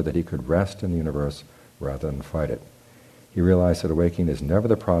remembered that he could rest in the universe rather than fight it. He realized that awakening is never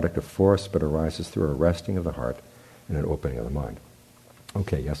the product of force, but arises through a resting of the heart and an opening of the mind.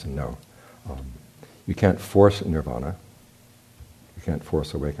 Okay, yes and no. You can't force nirvana. You can't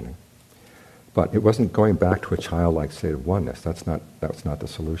force awakening. But it wasn't going back to a childlike state of oneness. That's not the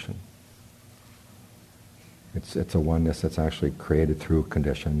solution. It's a oneness that's actually created through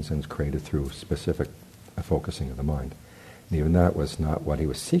conditions and is created through specific focusing of the mind. And even that was not what he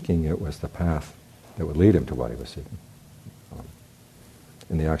was seeking. It was the path that would lead him to what he was seeking.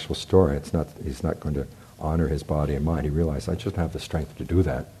 In the actual story, he's not going to honor his body and mind. He realized, I just don't have the strength to do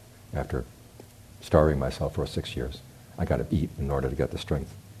that after starving myself for 6 years. I got to eat in order to get the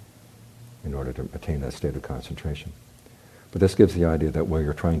strength, in order to attain that state of concentration. But this gives the idea that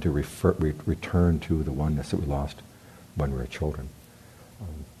you're trying to return to the oneness that we lost when we were children.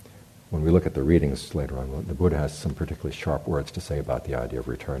 When we look at the readings later on, the Buddha has some particularly sharp words to say about the idea of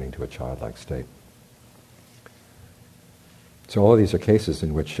returning to a childlike state. So all of these are cases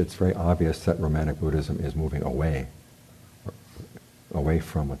in which it's very obvious that Romantic Buddhism is moving away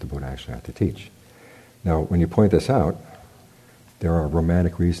from what the Buddha actually had to teach. Now, when you point this out, there are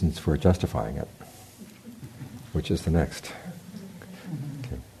romantic reasons for justifying it, which is the next.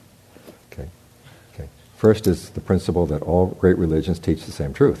 Okay. First is the principle that all great religions teach the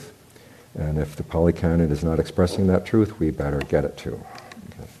same truth. And if the Pali Canon is not expressing that truth, we better get it to.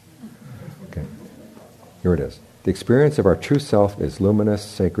 Okay. Here it is. The experience of our true self is luminous,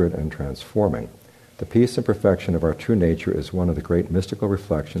 sacred, and transforming. The peace and perfection of our true nature is one of the great mystical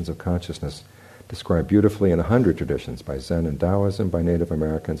reflections of consciousness described beautifully in 100 traditions, by Zen and Taoism, by Native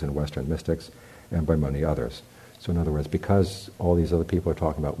Americans and Western mystics, and by many others. So in other words, because all these other people are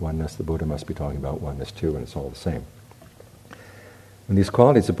talking about oneness, the Buddha must be talking about oneness too, and it's all the same. When these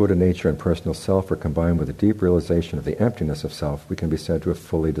qualities of Buddha nature and personal self are combined with a deep realization of the emptiness of self, we can be said to have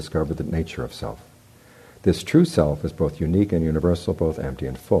fully discovered the nature of self. This true self is both unique and universal, both empty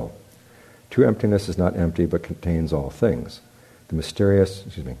and full. True emptiness is not empty, but contains all things. The mysterious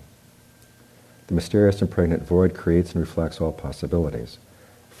and pregnant void creates and reflects all possibilities.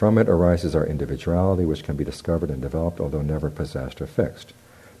 From it arises our individuality, which can be discovered and developed, although never possessed or fixed.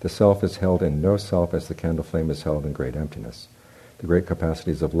 The self is held in no self as the candle flame is held in great emptiness. The great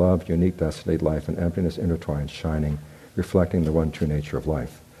capacities of love, unique destiny, life, and emptiness intertwine, shining, reflecting the one true nature of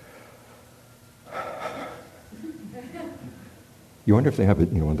life. You wonder if they have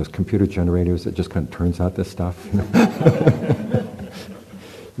one of those computer generators that just kind of turns out this stuff.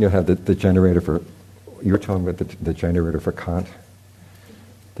 Have the generator for, you were talking about the generator for Kant,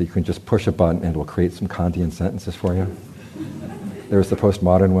 that you can just push a button and it will create some Kantian sentences for you. There's the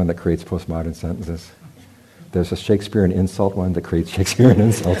postmodern one that creates postmodern sentences. There's a Shakespearean insult one that creates Shakespearean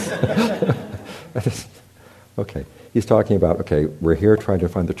insults. Okay, he's talking about, we're here trying to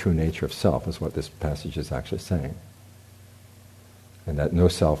find the true nature of self, is what this passage is actually saying. And that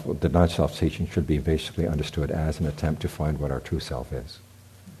the non-self teaching should be basically understood as an attempt to find what our true self is.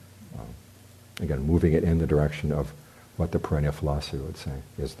 Again, moving it in the direction of what the perennial philosophy would say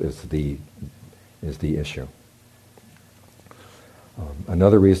is the issue.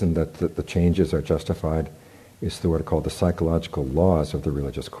 Another reason that the changes are justified is through what are called the psychological laws of the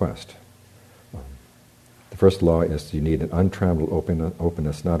religious quest. The first law is you need an untrammeled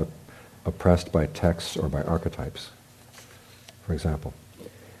openness, not oppressed by texts or by archetypes. For example,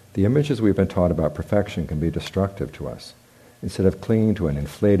 the images we've been taught about perfection can be destructive to us. Instead of clinging to an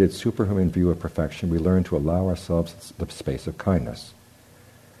inflated, superhuman view of perfection, we learn to allow ourselves the space of kindness.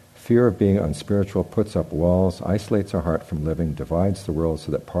 Fear of being unspiritual puts up walls, isolates our heart from living, divides the world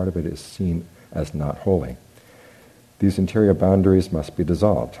so that part of it is seen as not holy. These interior boundaries must be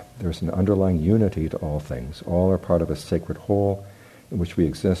dissolved. There is an underlying unity to all things. All are part of a sacred whole in which we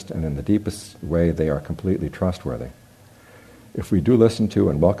exist, and in the deepest way they are completely trustworthy. If we do listen to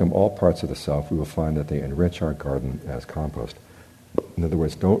and welcome all parts of the self, we will find that they enrich our garden as compost. In other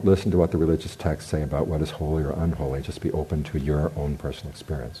words, don't listen to what the religious texts say about what is holy or unholy. Just be open to your own personal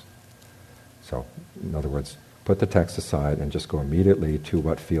experience. So, in other words, put the text aside and just go immediately to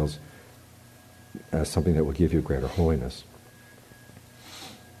what feels as something that will give you greater holiness.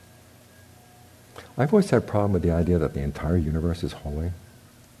 I've always had a problem with the idea that the entire universe is holy. I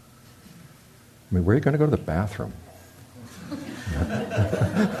mean, where are you going to go to the bathroom?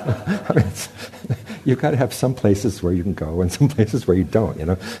 I mean, you've got to have some places where you can go and some places where you don't,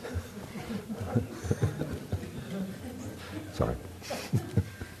 Sorry.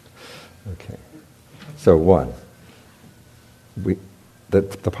 Okay. So one, the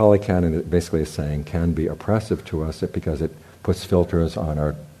Polycanon basically is saying can be oppressive to us because it puts filters on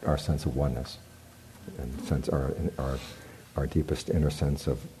our sense of oneness and our deepest inner sense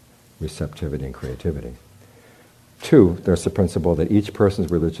of receptivity and creativity. Two, there's the principle that each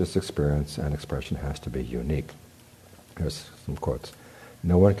person's religious experience and expression has to be unique. Here's some quotes.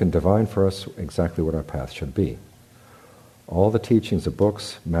 No one can divine for us exactly what our path should be. All the teachings of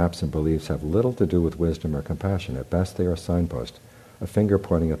books, maps, and beliefs have little to do with wisdom or compassion. At best, they are a signpost, a finger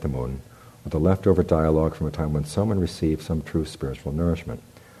pointing at the moon, or the leftover dialogue from a time when someone received some true spiritual nourishment.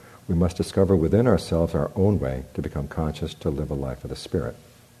 We must discover within ourselves our own way to become conscious, to live a life of the Spirit.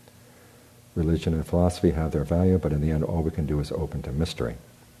 Religion and philosophy have their value, but in the end, all we can do is open to mystery.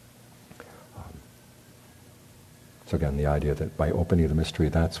 So again, the idea that by opening the mystery,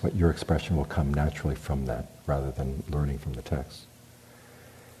 that's what your expression will come naturally from that, rather than learning from the text.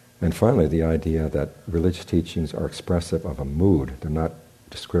 And finally, the idea that religious teachings are expressive of a mood. They're not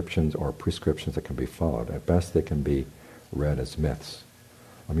descriptions or prescriptions that can be followed. At best, they can be read as myths.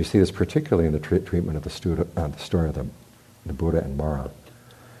 You see this particularly in the treatment of the story of the Buddha and Mara,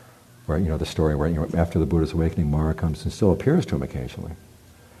 where the story where after the Buddha's awakening, Mara comes and still appears to him occasionally,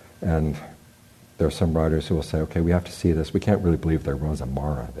 and there are some writers who will say, okay, we have to see this. We can't really believe there was a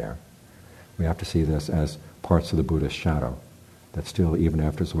Mara there. We have to see this as parts of the Buddha's shadow that still, even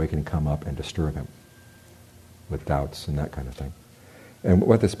after his awakening, come up and disturb him with doubts and that kind of thing. And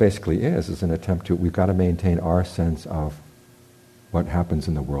what this basically is an attempt to, we've got to maintain our sense of what happens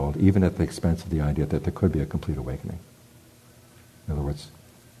in the world, even at the expense of the idea that there could be a complete awakening. In other words,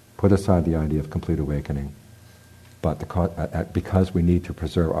 put aside the idea of complete awakening, but because we need to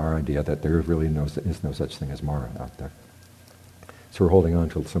preserve our idea that there really is no such thing as Mara out there. So we're holding on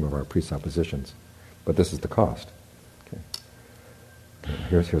to some of our presuppositions. But this is the cost. Okay.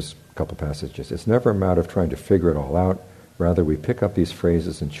 Here's a couple passages. It's never a matter of trying to figure it all out. Rather, we pick up these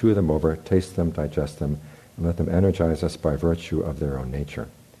phrases and chew them over, taste them, digest them, and let them energize us by virtue of their own nature.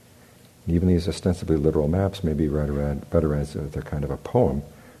 And even these ostensibly literal maps may be better as they're kind of a poem,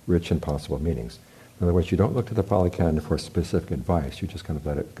 rich in possible meanings. In other words, you don't look to the Pali Canon for specific advice. You just kind of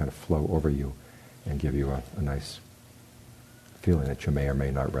let it kind of flow over you and give you a nice feeling that you may or may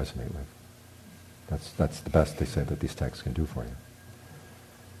not resonate with. That's the best they say that these texts can do for you.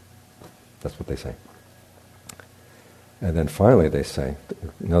 That's what they say. And then finally they say,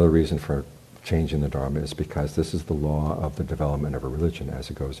 another reason for changing the Dharma is because this is the law of the development of a religion as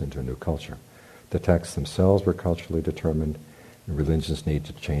it goes into a new culture. The texts themselves were culturally determined, and religions need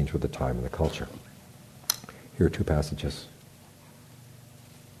to change with the time and the culture. Here are two passages.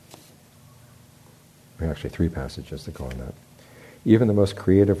 Actually, three passages that go on that. Even the most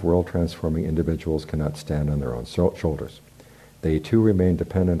creative, world-transforming individuals cannot stand on their own shoulders. They too remain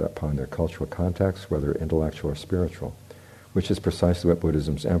dependent upon their cultural context, whether intellectual or spiritual, which is precisely what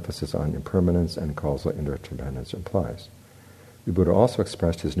Buddhism's emphasis on impermanence and causal interdependence implies. The Buddha also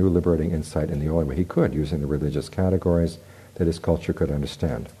expressed his new liberating insight in the only way he could, using the religious categories that his culture could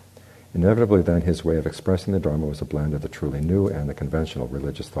understand. Inevitably, then, his way of expressing the Dharma was a blend of the truly new and the conventional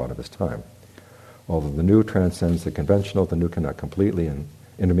religious thought of his time. Although the new transcends the conventional, the new cannot completely and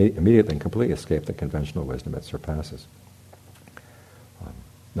immediately and completely escape the conventional wisdom it surpasses.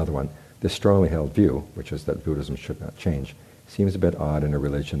 Another one, this strongly held view, which is that Buddhism should not change, seems a bit odd in a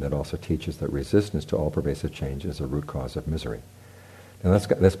religion that also teaches that resistance to all pervasive change is a root cause of misery. Now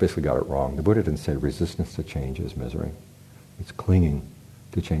that's basically got it wrong. The Buddha didn't say resistance to change is misery. It's clinging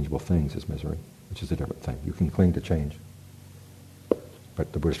to changeable things is misery, which is a different thing. You can cling to change,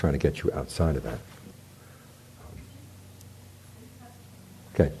 but the Buddha's trying to get you outside of that.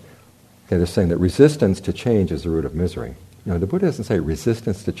 Okay, they're saying that resistance to change is the root of misery. The Buddha doesn't say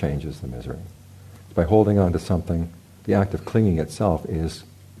resistance to change is the misery. By holding on to something, the act of clinging itself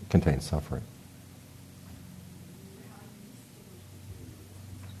contains suffering.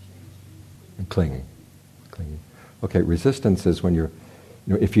 And clinging. Okay, resistance is when you're,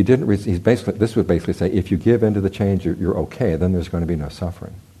 if you didn't, this would basically say, if you give in to the change, you're okay, then there's going to be no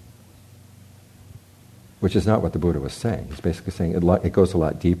suffering. Which is not what the Buddha was saying. He's basically saying it goes a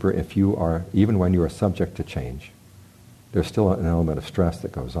lot deeper. If you are, even when you are subject to change, there's still an element of stress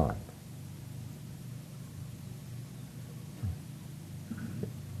that goes on.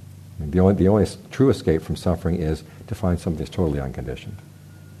 The only true escape from suffering is to find something that's totally unconditioned,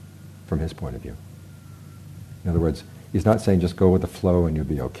 from his point of view. In other words, he's not saying just go with the flow and you'll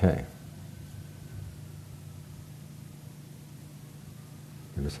be okay.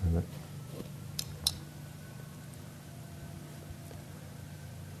 You understand that?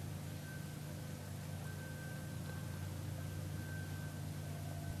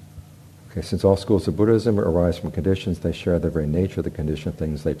 Okay, since all schools of Buddhism arise from conditions, they share the very nature of the conditioned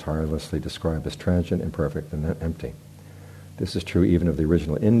things they tirelessly describe as transient, imperfect, and empty. This is true even of the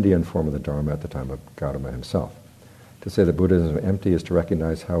original Indian form of the Dharma at the time of Gautama himself. To say that Buddhism is empty is to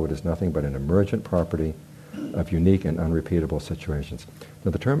recognize how it is nothing but an emergent property of unique and unrepeatable situations.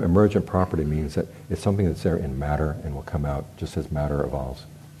 Now, the term emergent property means that it's something that's there in matter and will come out just as matter evolves.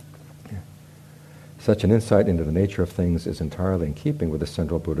 Such an insight into the nature of things is entirely in keeping with the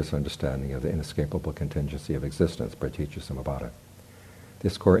central Buddhist understanding of the inescapable contingency of existence by teacher Samabhata.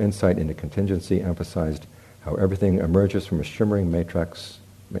 This core insight into contingency emphasized how everything emerges from a shimmering matrix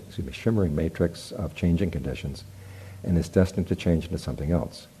of changing conditions and is destined to change into something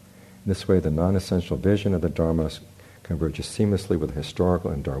else. In this way, the non-essential vision of the Dharma converges seamlessly with the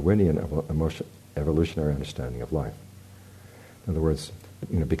historical and Darwinian evolutionary understanding of life. In other words,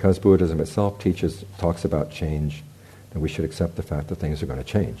 because Buddhism itself talks about change, then we should accept the fact that things are going to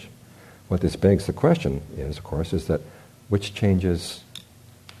change. What this begs the question is, of course, is that which changes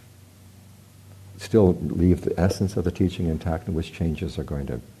still leave the essence of the teaching intact and which changes are going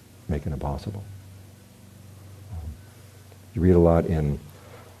to make it impossible. You read a lot in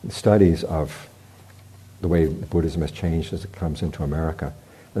studies of the way Buddhism has changed as it comes into America,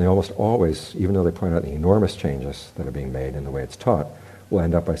 and they almost always, even though they point out the enormous changes that are being made in the way it's taught, will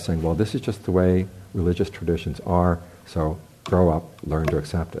end up by saying, well, this is just the way religious traditions are, so grow up, learn to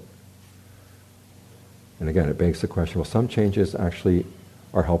accept it. And again, it begs the question, well, some changes actually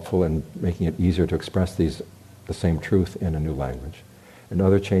are helpful in making it easier to express the same truth in a new language. And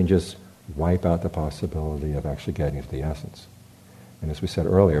other changes wipe out the possibility of actually getting to the essence. And as we said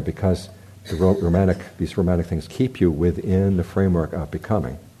earlier, because these romantic things keep you within the framework of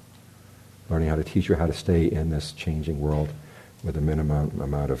becoming, learning how to teach you how to stay in this changing world, with a minimum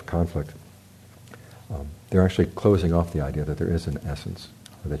amount of conflict, they're actually closing off the idea that there is an essence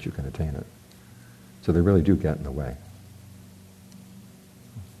or that you can attain it. So they really do get in the way.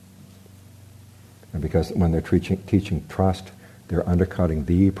 And because when they're teaching trust, they're undercutting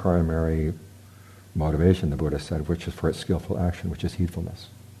the primary motivation, the Buddha said, which is for its skillful action, which is heedfulness.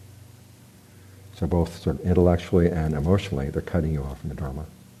 So both sort of intellectually and emotionally, they're cutting you off from the Dharma.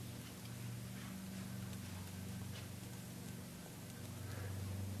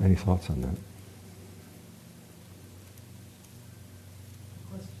 Any thoughts on that?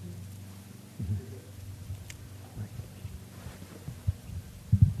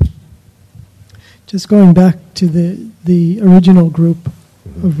 Just going back to the original group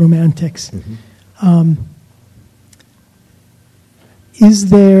of romantics, is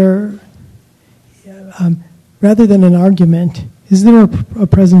there, rather than an argument, is there a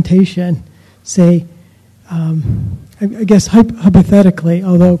presentation, say, I guess hypothetically,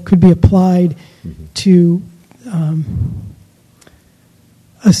 although it could be applied to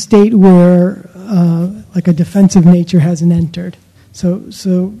a state where like a defensive nature hasn't entered. So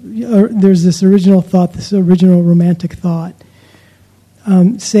there's this original thought, this original romantic thought.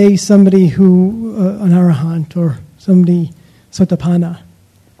 Say somebody who, an arahant or somebody, sotapanna,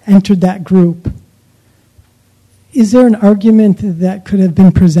 entered that group. Is there an argument that could have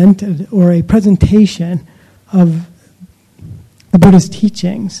been presented or a presentation of the Buddha's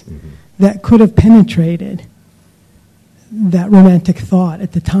teachings that could have penetrated that romantic thought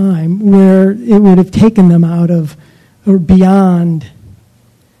at the time where it would have taken them out of or beyond,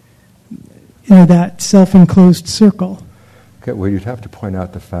 that self-enclosed circle? Okay, well, you'd have to point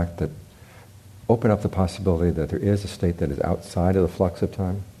out the fact that, open up the possibility that there is a state that is outside of the flux of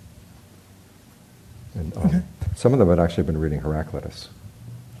time. And some of them had actually been reading Heraclitus.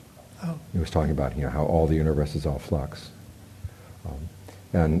 Oh. He was talking about how all the universe is all flux.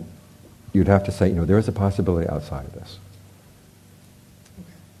 And you'd have to say, there is a possibility outside of this.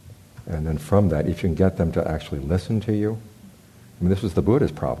 And then from that, if you can get them to actually listen to you, this was the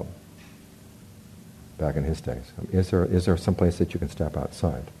Buddha's problem back in his days. Is there some place that you can step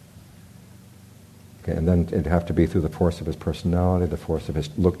outside? Okay, and then it'd have to be through the force of his personality, the force of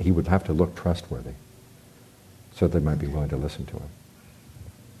his look. He would have to look trustworthy, so they might be willing to listen to him.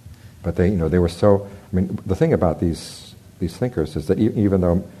 But they were so. The thing about these thinkers is that even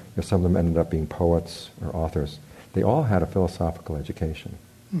though some of them ended up being poets or authors, they all had a philosophical education.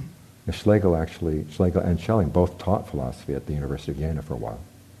 Schlegel and Schelling both taught philosophy at the University of Jena for a while.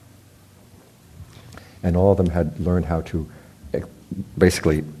 And all of them had learned how to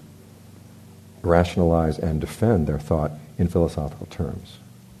basically rationalize and defend their thought in philosophical terms.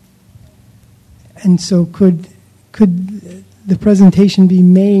 And so could the presentation be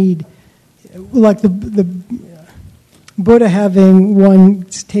made, like the Buddha having one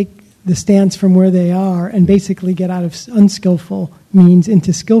take the stance from where they are and basically get out of unskillful means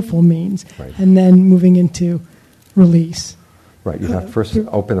into skillful means, right, and then moving into release. Right, you have to first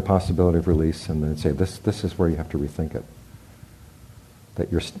open the possibility of release and then say, this is where you have to rethink it.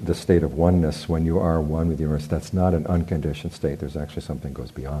 That the state of oneness, when you are one with the universe, that's not an unconditioned state. There's actually something that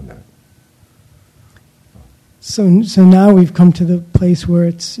goes beyond that. So now we've come to the place where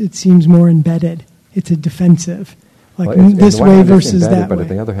it seems more embedded. It's a defensive, like this way versus that way. But on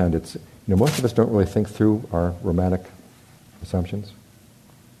the other hand, it's most of us don't really think through our romantic assumptions.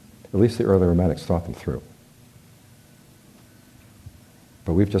 At least the early romantics thought them through.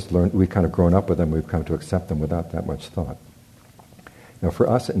 But we've just learned, we've kind of grown up with them, we've come to accept them without that much thought. Now for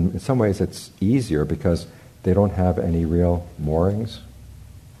us, in some ways it's easier because they don't have any real moorings,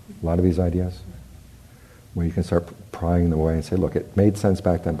 a lot of these ideas, where you can start prying them away and say, look, it made sense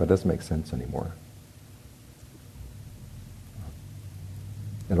back then, but it doesn't make sense anymore.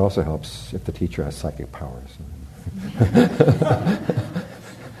 It also helps if the teacher has psychic powers.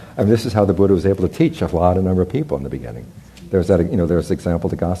 This is how the Buddha was able to teach a number of people in the beginning. There's there's the example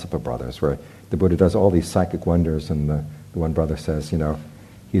of the Gossip Brothers, where the Buddha does all these psychic wonders, and the one brother says,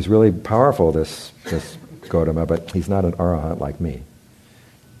 he's really powerful, this Gautama, but he's not an arahant like me.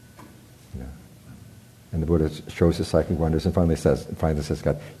 And the Buddha shows his psychic wonders, and finally says,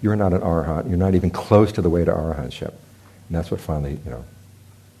 God, you're not an arahant. You're not even close to the way to arahantship. And that's what finally,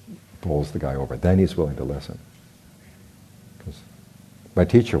 bowls the guy over. Then he's willing to listen. Because my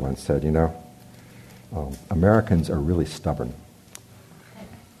teacher once said, Americans are really stubborn.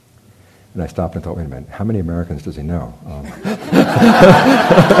 And I stopped and thought, wait a minute, how many Americans does he know?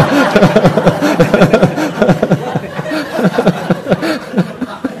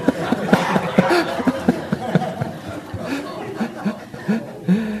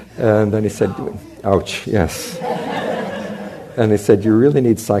 And then he said, ouch, yes. And they said, you really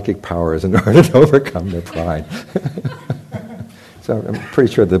need psychic powers in order to overcome their pride. So I'm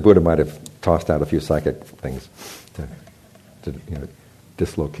pretty sure the Buddha might have tossed out a few psychic things to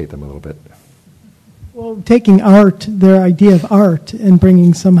dislocate them a little bit. Well, taking art, their idea of art, and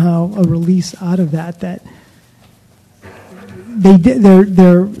bringing somehow a release out of that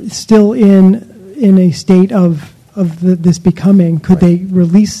they're still in a state of this becoming. Could they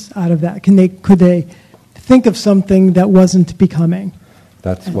release out of that? Could they think of something that wasn't becoming?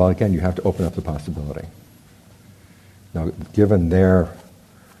 Well, again, you have to open up the possibility. Now, given their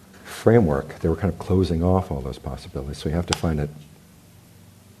framework, they were kind of closing off all those possibilities, so you have to find it,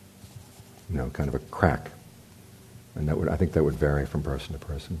 kind of a crack. And I think that would vary from person to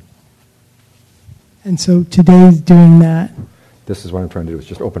person. And so today's doing that. This is what I'm trying to do, is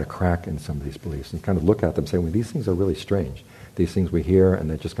just open a crack in some of these beliefs and kind of look at them and say, well, these things are really strange. These things we hear and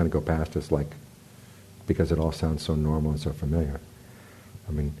they just kind of go past us because it all sounds so normal and so familiar.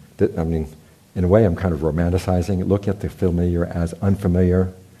 I mean, in a way I'm kind of romanticizing it, looking at the familiar as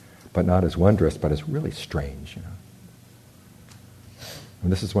unfamiliar, but not as wondrous, but as really strange,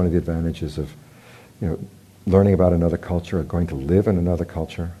 And this is one of the advantages of, learning about another culture, or going to live in another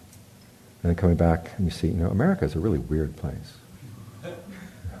culture, and then coming back and you see, America is a really weird place.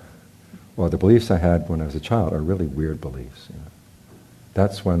 Well, the beliefs I had when I was a child are really weird beliefs.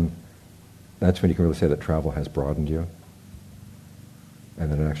 That's when you can really say that travel has broadened you,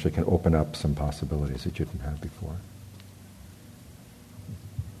 and that it actually can open up some possibilities that you didn't have before.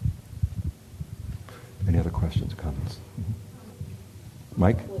 Any other questions or comments? Mm-hmm.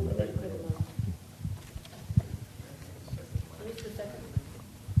 Mike?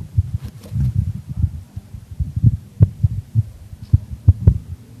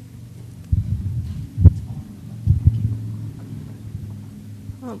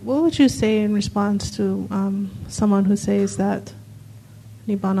 What would you say in response to someone who says that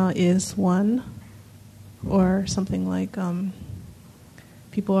Nibbana is one, or something like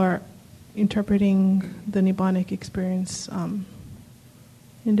people are interpreting the Nibbanic experience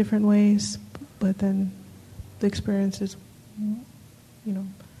in different ways, but then the experience is,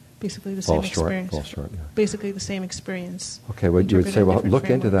 basically the same experience. Falls short, yeah. Basically the same experience. Okay, well, you would say, well, look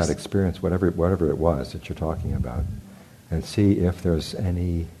into that frameworks. experience, whatever it was that you're talking about, and see if there's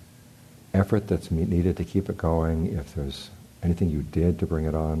any effort that's needed to keep it going, if there's anything you did to bring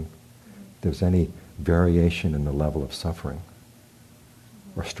it on, if there's any variation in the level of suffering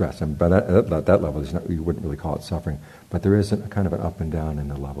or stress. And but at that level, you wouldn't really call it suffering, but there is a kind of an up and down in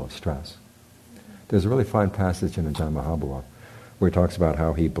the level of stress. There's a really fine passage in Ajaan Mahabua where he talks about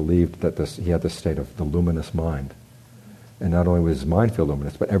how he believed that he had this state of the luminous mind. And not only was his mind feel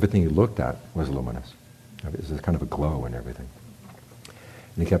luminous, but everything he looked at was luminous. It was kind of a glow and everything.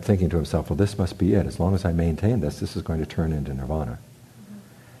 And he kept thinking to himself, well, this must be it. As long as I maintain this is going to turn into nirvana.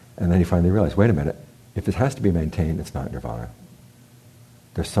 And then he finally realized, wait a minute, if it has to be maintained, it's not nirvana.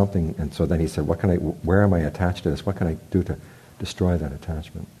 There's something, and so then he said, where am I attached to this? What can I do to destroy that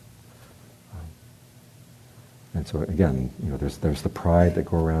attachment? And so again, there's the pride that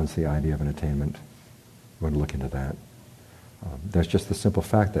goes around the idea of an attainment. You want to look into that. There's just the simple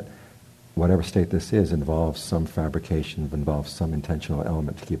fact that whatever state this is involves some fabrication, involves some intentional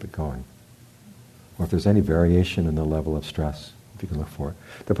element to keep it going. Or if there's any variation in the level of stress, if you can look for it.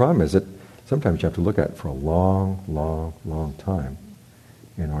 The problem is that sometimes you have to look at it for a long, long, long time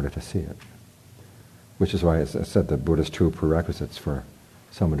in order to see it. Which is why, as I said, the Buddha's two prerequisites for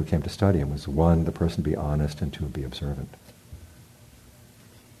someone who came to study him was, one, the person be honest, and two, be observant.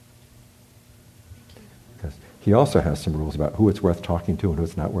 Because he also has some rules about who it's worth talking to and who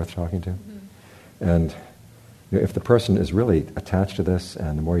it's not worth talking to. Mm-hmm. And if the person is really attached to this,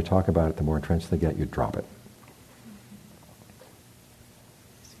 and the more you talk about it, the more entrenched they get, you drop it.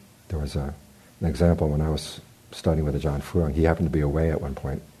 There was an example when I was studying with Ajaan Fuang. He happened to be away at one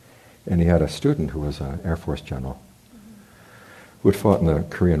point, and he had a student who was an Air Force general who had fought in the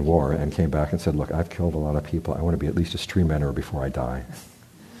Korean War and came back and said, look, I've killed a lot of people. I want to be at least a stream enterer before I die.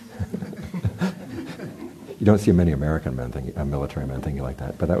 You don't see many American men military men thinking like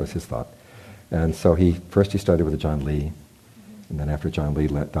that, but that was his thought. And so he studied with Ajaan Lee, and then after Ajaan Lee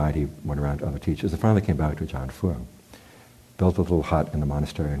died, he went around to other teachers, and finally came back to Ajaan Fuang. Built a little hut in the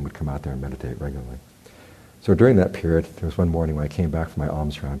monastery and would come out there and meditate regularly. So during that period, there was one morning when I came back from my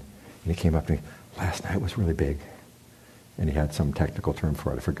alms round, and he came up to me, last night was really big. And he had some technical term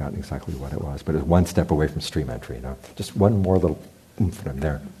for it. I've forgotten exactly what it was, but it was one step away from stream entry, just one more little oomph and I'm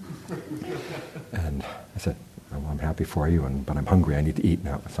there. And I said, well, I'm happy for you, but I'm hungry. I need to eat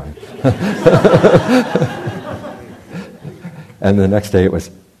now. Fine. And the next day it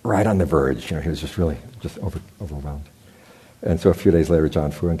was right on the verge. He was just really overwhelmed. And so a few days later,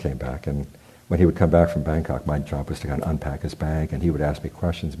 Ajaan Fuang came back, and when he would come back from Bangkok, my job was to kind of unpack his bag, and he would ask me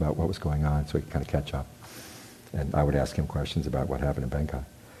questions about what was going on so he could kind of catch up. And I would ask him questions about what happened in Bangkok.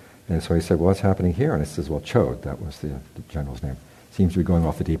 And so he said, well, what's happening here? And I says, well, Chode, that was the general's name, seems to be going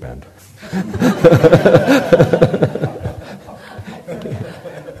off the deep end.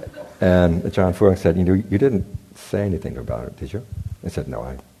 And Ajaan Fuang said, you didn't say anything about it, did you? I said, no,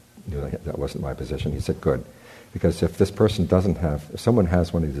 I knew that wasn't my position. He said, good. Because if this person if someone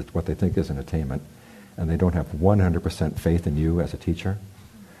has one of these, what they think is an attainment, and they don't have 100% faith in you as a teacher,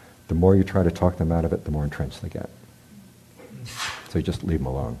 the more you try to talk them out of it, the more entrenched they get. So you just leave them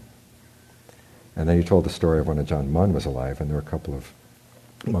alone. And then he told the story of when Ajahn Mun was alive, and there were a couple of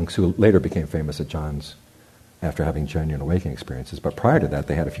monks who later became famous Ajahns after having genuine awakening experiences. But prior to that,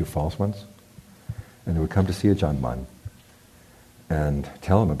 they had a few false ones. And they would come to see Ajahn Mun and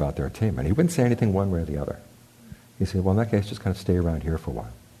tell him about their attainment. He wouldn't say anything one way or the other. He said, well, in that case, just kind of stay around here for a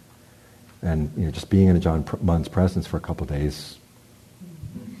while. And just being in Ajahn Mun's presence for a couple of days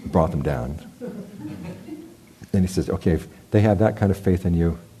brought them down. And he says, okay, if they have that kind of faith in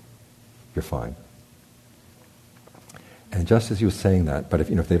you, you're fine. And just as he was saying that, but if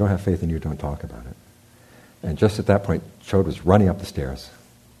they don't have faith in you, don't talk about it. And just at that point, Chode was running up the stairs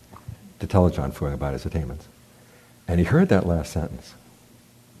to tell Ajahn Fuang about his attainments. And he heard that last sentence.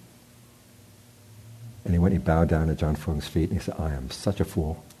 And he bowed down at Ajahn Fuang's feet, and he said, I am such a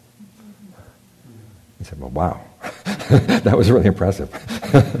fool. He said, well, wow. That was really impressive.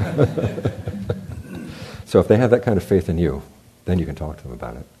 So if they have that kind of faith in you, then you can talk to them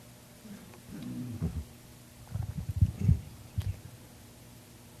about it.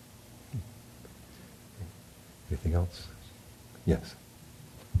 Anything else? Yes.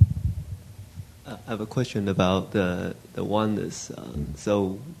 I have a question about the oneness.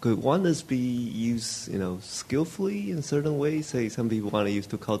 So could oneness be used, skillfully in certain ways? Say some people want to use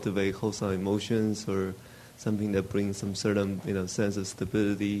to cultivate wholesome emotions, or something that brings some certain, sense of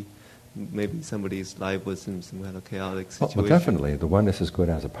stability. Maybe somebody's life was in some kind of chaotic situation. Well, definitely, the oneness is good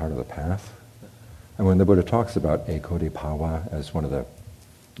as a part of the path. And when the Buddha talks about ekodi bhava as one of the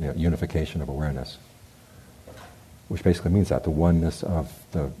unification of awareness, which basically means that the oneness of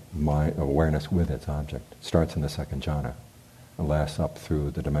the mind, of awareness with its object, starts in the second jhana and lasts up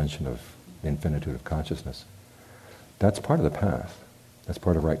through the dimension of the infinitude of consciousness. That's part of the path. That's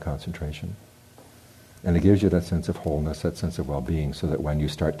part of right concentration. And it gives you that sense of wholeness, that sense of well-being, so that when you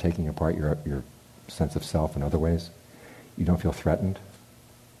start taking apart your sense of self in other ways, you don't feel threatened.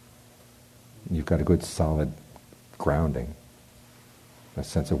 You've got a good solid grounding, a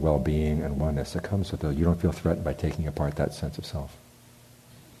sense of well-being and oneness that comes with it. You don't feel threatened by taking apart that sense of self.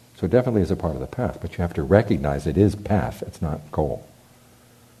 So it definitely is a part of the path, but you have to recognize it is path, it's not goal.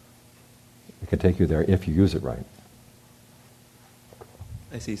 It can take you there if you use it right.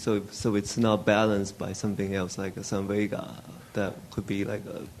 I see. So it's not balanced by something else, like a samvega, that could be like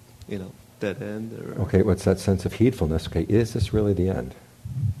a, dead end. Or Okay, what's that sense of heedfulness? Okay, is this really the end?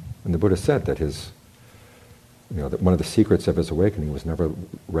 And the Buddha said that that one of the secrets of his awakening was never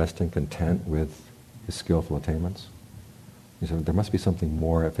resting content with his skillful attainments. He said there must be something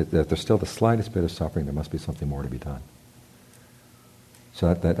more. If there's still the slightest bit of suffering, there must be something more to be done.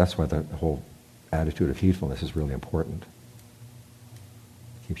 So that's why the whole attitude of heedfulness is really important.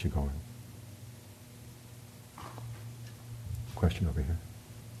 Keeps you going. Question over here.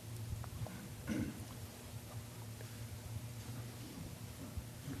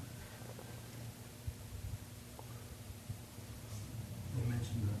 You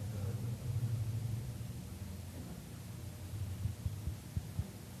mentioned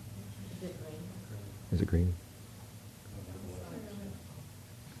that Is it green?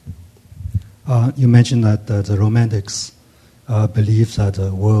 You mentioned that the Romantics believe that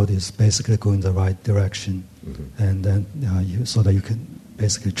the world is basically going the right direction, and then so that you can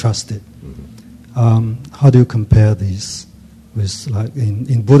basically trust it. How do you compare these with, like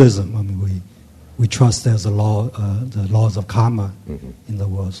in Buddhism? I mean, we trust there's the laws of karma in the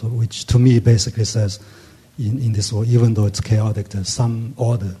world, so which to me basically says in this world, even though it's chaotic, there's some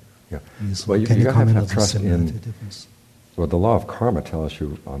order. Yeah. Well, you have to have trust in. Difference? Well, the law of karma tells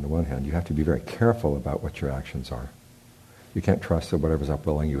you, on the one hand, you have to be very careful about what your actions are. You can't trust that whatever's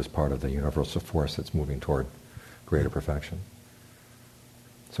upwelling you is part of the universal force that's moving toward greater perfection.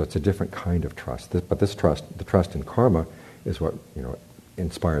 So it's a different kind of trust. But this trust, the trust in karma, is what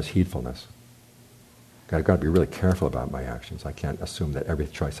inspires heedfulness. I've got to be really careful about my actions. I can't assume that every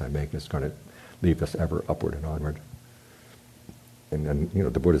choice I make is going to lead us ever upward and onward. And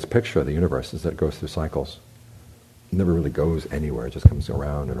the Buddha's picture of the universe is that it goes through cycles. It never really goes anywhere. It just comes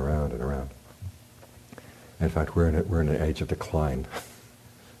around and around and around. In fact, we're in an age of decline,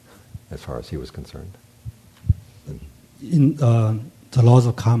 as far as he was concerned. In the laws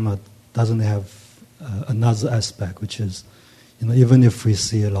of karma doesn't have another aspect, which is, even if we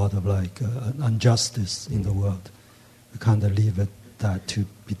see a lot of injustice in the world, we can't leave it that to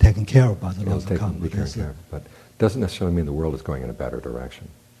be taken care of by the laws of karma. But doesn't necessarily mean the world is going in a better direction.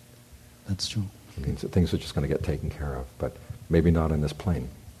 That's true. It means that things are just going to get taken care of, but maybe not in this plane.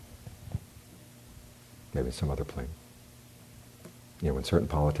 Maybe some other plane. When certain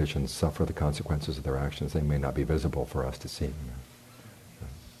politicians suffer the consequences of their actions, they may not be visible for us to see.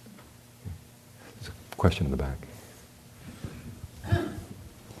 There's a question in the back.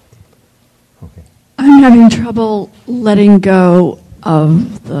 Okay. I'm having trouble letting go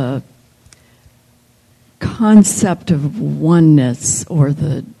of the concept of oneness or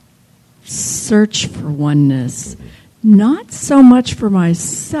the search for oneness, not so much for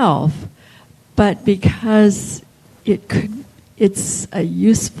myself, but because it's a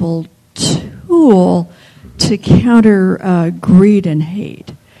useful tool to counter greed and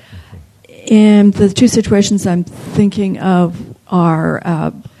hate. And the two situations I'm thinking of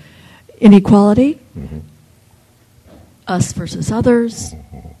are inequality, us versus others.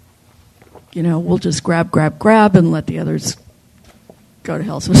 We'll just grab and let the others go to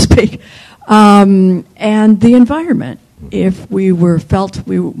hell, so to speak. And the environment. If more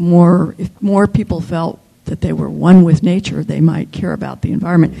people felt that they were one with nature, they might care about the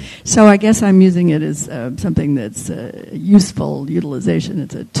environment. So I guess I'm using it as something that's a useful utilization.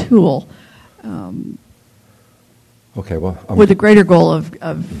 It's a tool. With the greater goal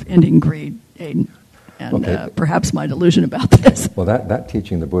of ending greed and perhaps my delusion about this. Well, that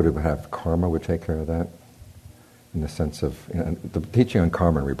teaching the Buddha would have karma would take care of that, in the sense of the teaching on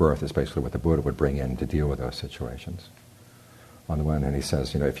karma and rebirth is basically what the Buddha would bring in to deal with those situations. On the one hand, he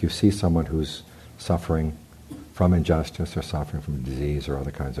says, if you see someone who's suffering from injustice or suffering from disease or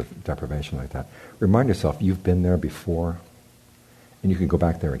other kinds of deprivation like that, remind yourself you've been there before, and you can go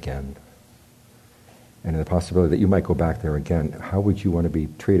back there again. And in the possibility that you might go back there again, how would you want to be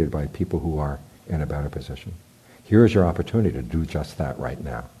treated by people who are in a better position? Here's your opportunity to do just that right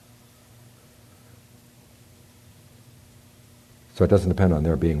now. So it doesn't depend on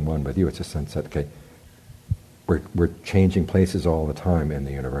their being one with you. It's a sense that, we're changing places all the time in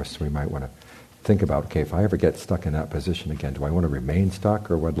the universe, so we might want to think about, if I ever get stuck in that position again, do I want to remain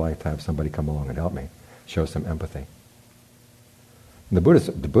stuck, or would I like to have somebody come along and help me, show some empathy? And the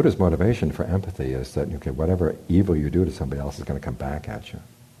Buddha's motivation for empathy is that, whatever evil you do to somebody else is going to come back at you.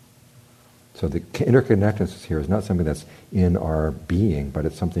 So the interconnectedness here is not something that's in our being, but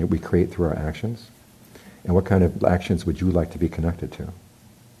it's something that we create through our actions. And what kind of actions would you like to be connected to?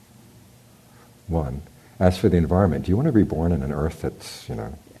 One. As for the environment, do you want to be born in an earth that's,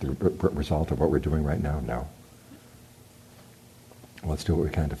 the result of what we're doing right now? No. Let's do what we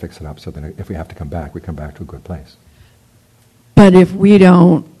can to fix it up so that if we have to come back, we come back to a good place. But if we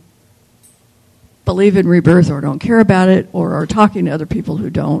don't believe in rebirth or don't care about it or are talking to other people who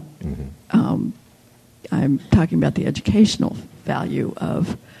don't, I'm talking about the educational value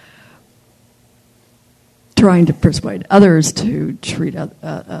of trying to persuade others to treat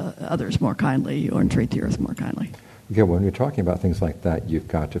others more kindly or treat the earth more kindly. Okay, when you're talking about things like that, you've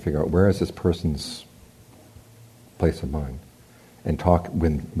got to figure out where is this person's place of mind, and talk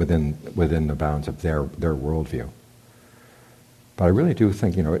within the bounds of their worldview. But I really do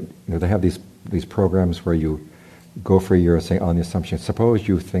think they have these programs where you go for a year saying on the assumption, suppose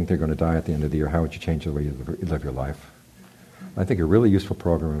you think they're going to die at the end of the year, how would you change the way you live your life? I think a really useful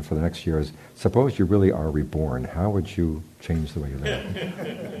program for the next year is, suppose you really are reborn, how would you change the way you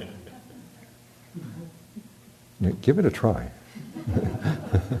live? Give it a try.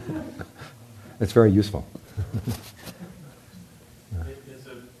 It's very useful.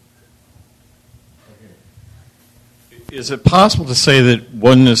 Is it possible to say that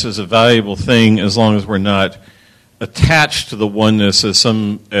oneness is a valuable thing as long as we're not attached to the oneness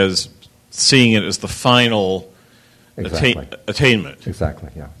as seeing it as the final attainment? Exactly,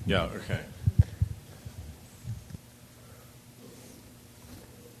 yeah. Yeah, okay.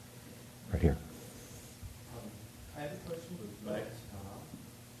 Right here.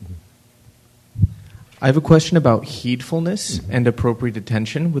 I have a question about heedfulness and appropriate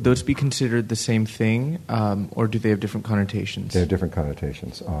attention. Would those be considered the same thing, or do they have different connotations? They have different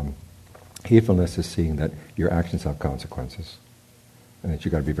connotations. Heedfulness is seeing that your actions have consequences, and that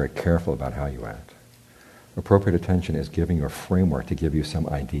you've got to be very careful about how you act. Appropriate attention is giving you a framework to give you some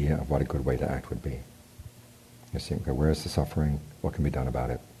idea of what a good way to act would be. You see, okay, where is the suffering? What can be done about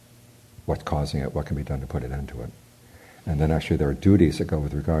it? What's causing it? What can be done to put it into it? And then actually there are duties that go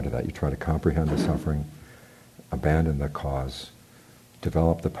with regard to that. You try to comprehend the suffering, abandon the cause,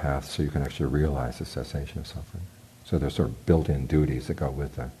 develop the path so you can actually realize the cessation of suffering. So there's sort of built-in duties that go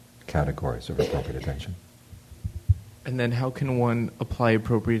with the categories of appropriate attention. And then how can one apply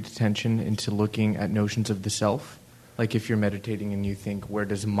appropriate attention into looking at notions of the self? Like if you're meditating and you think, where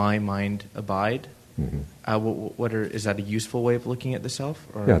does my mind abide? Is that a useful way of looking at the self?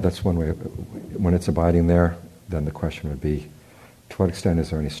 Or? Yeah, that's one way. When it's abiding there, then the question would be, to what extent is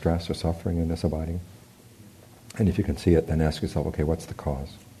there any stress or suffering in this abiding? And if you can see it, then ask yourself, okay, what's the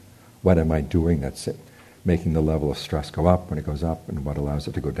cause? What am I doing that's making the level of stress go up when it goes up, and what allows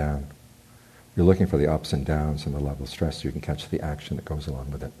it to go down? You're looking for the ups and downs and the level of stress so you can catch the action that goes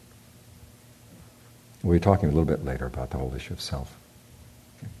along with it. We'll be talking a little bit later about the whole issue of self.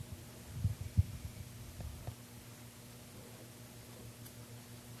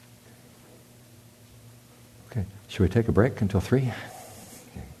 Okay, should we take a break until 3?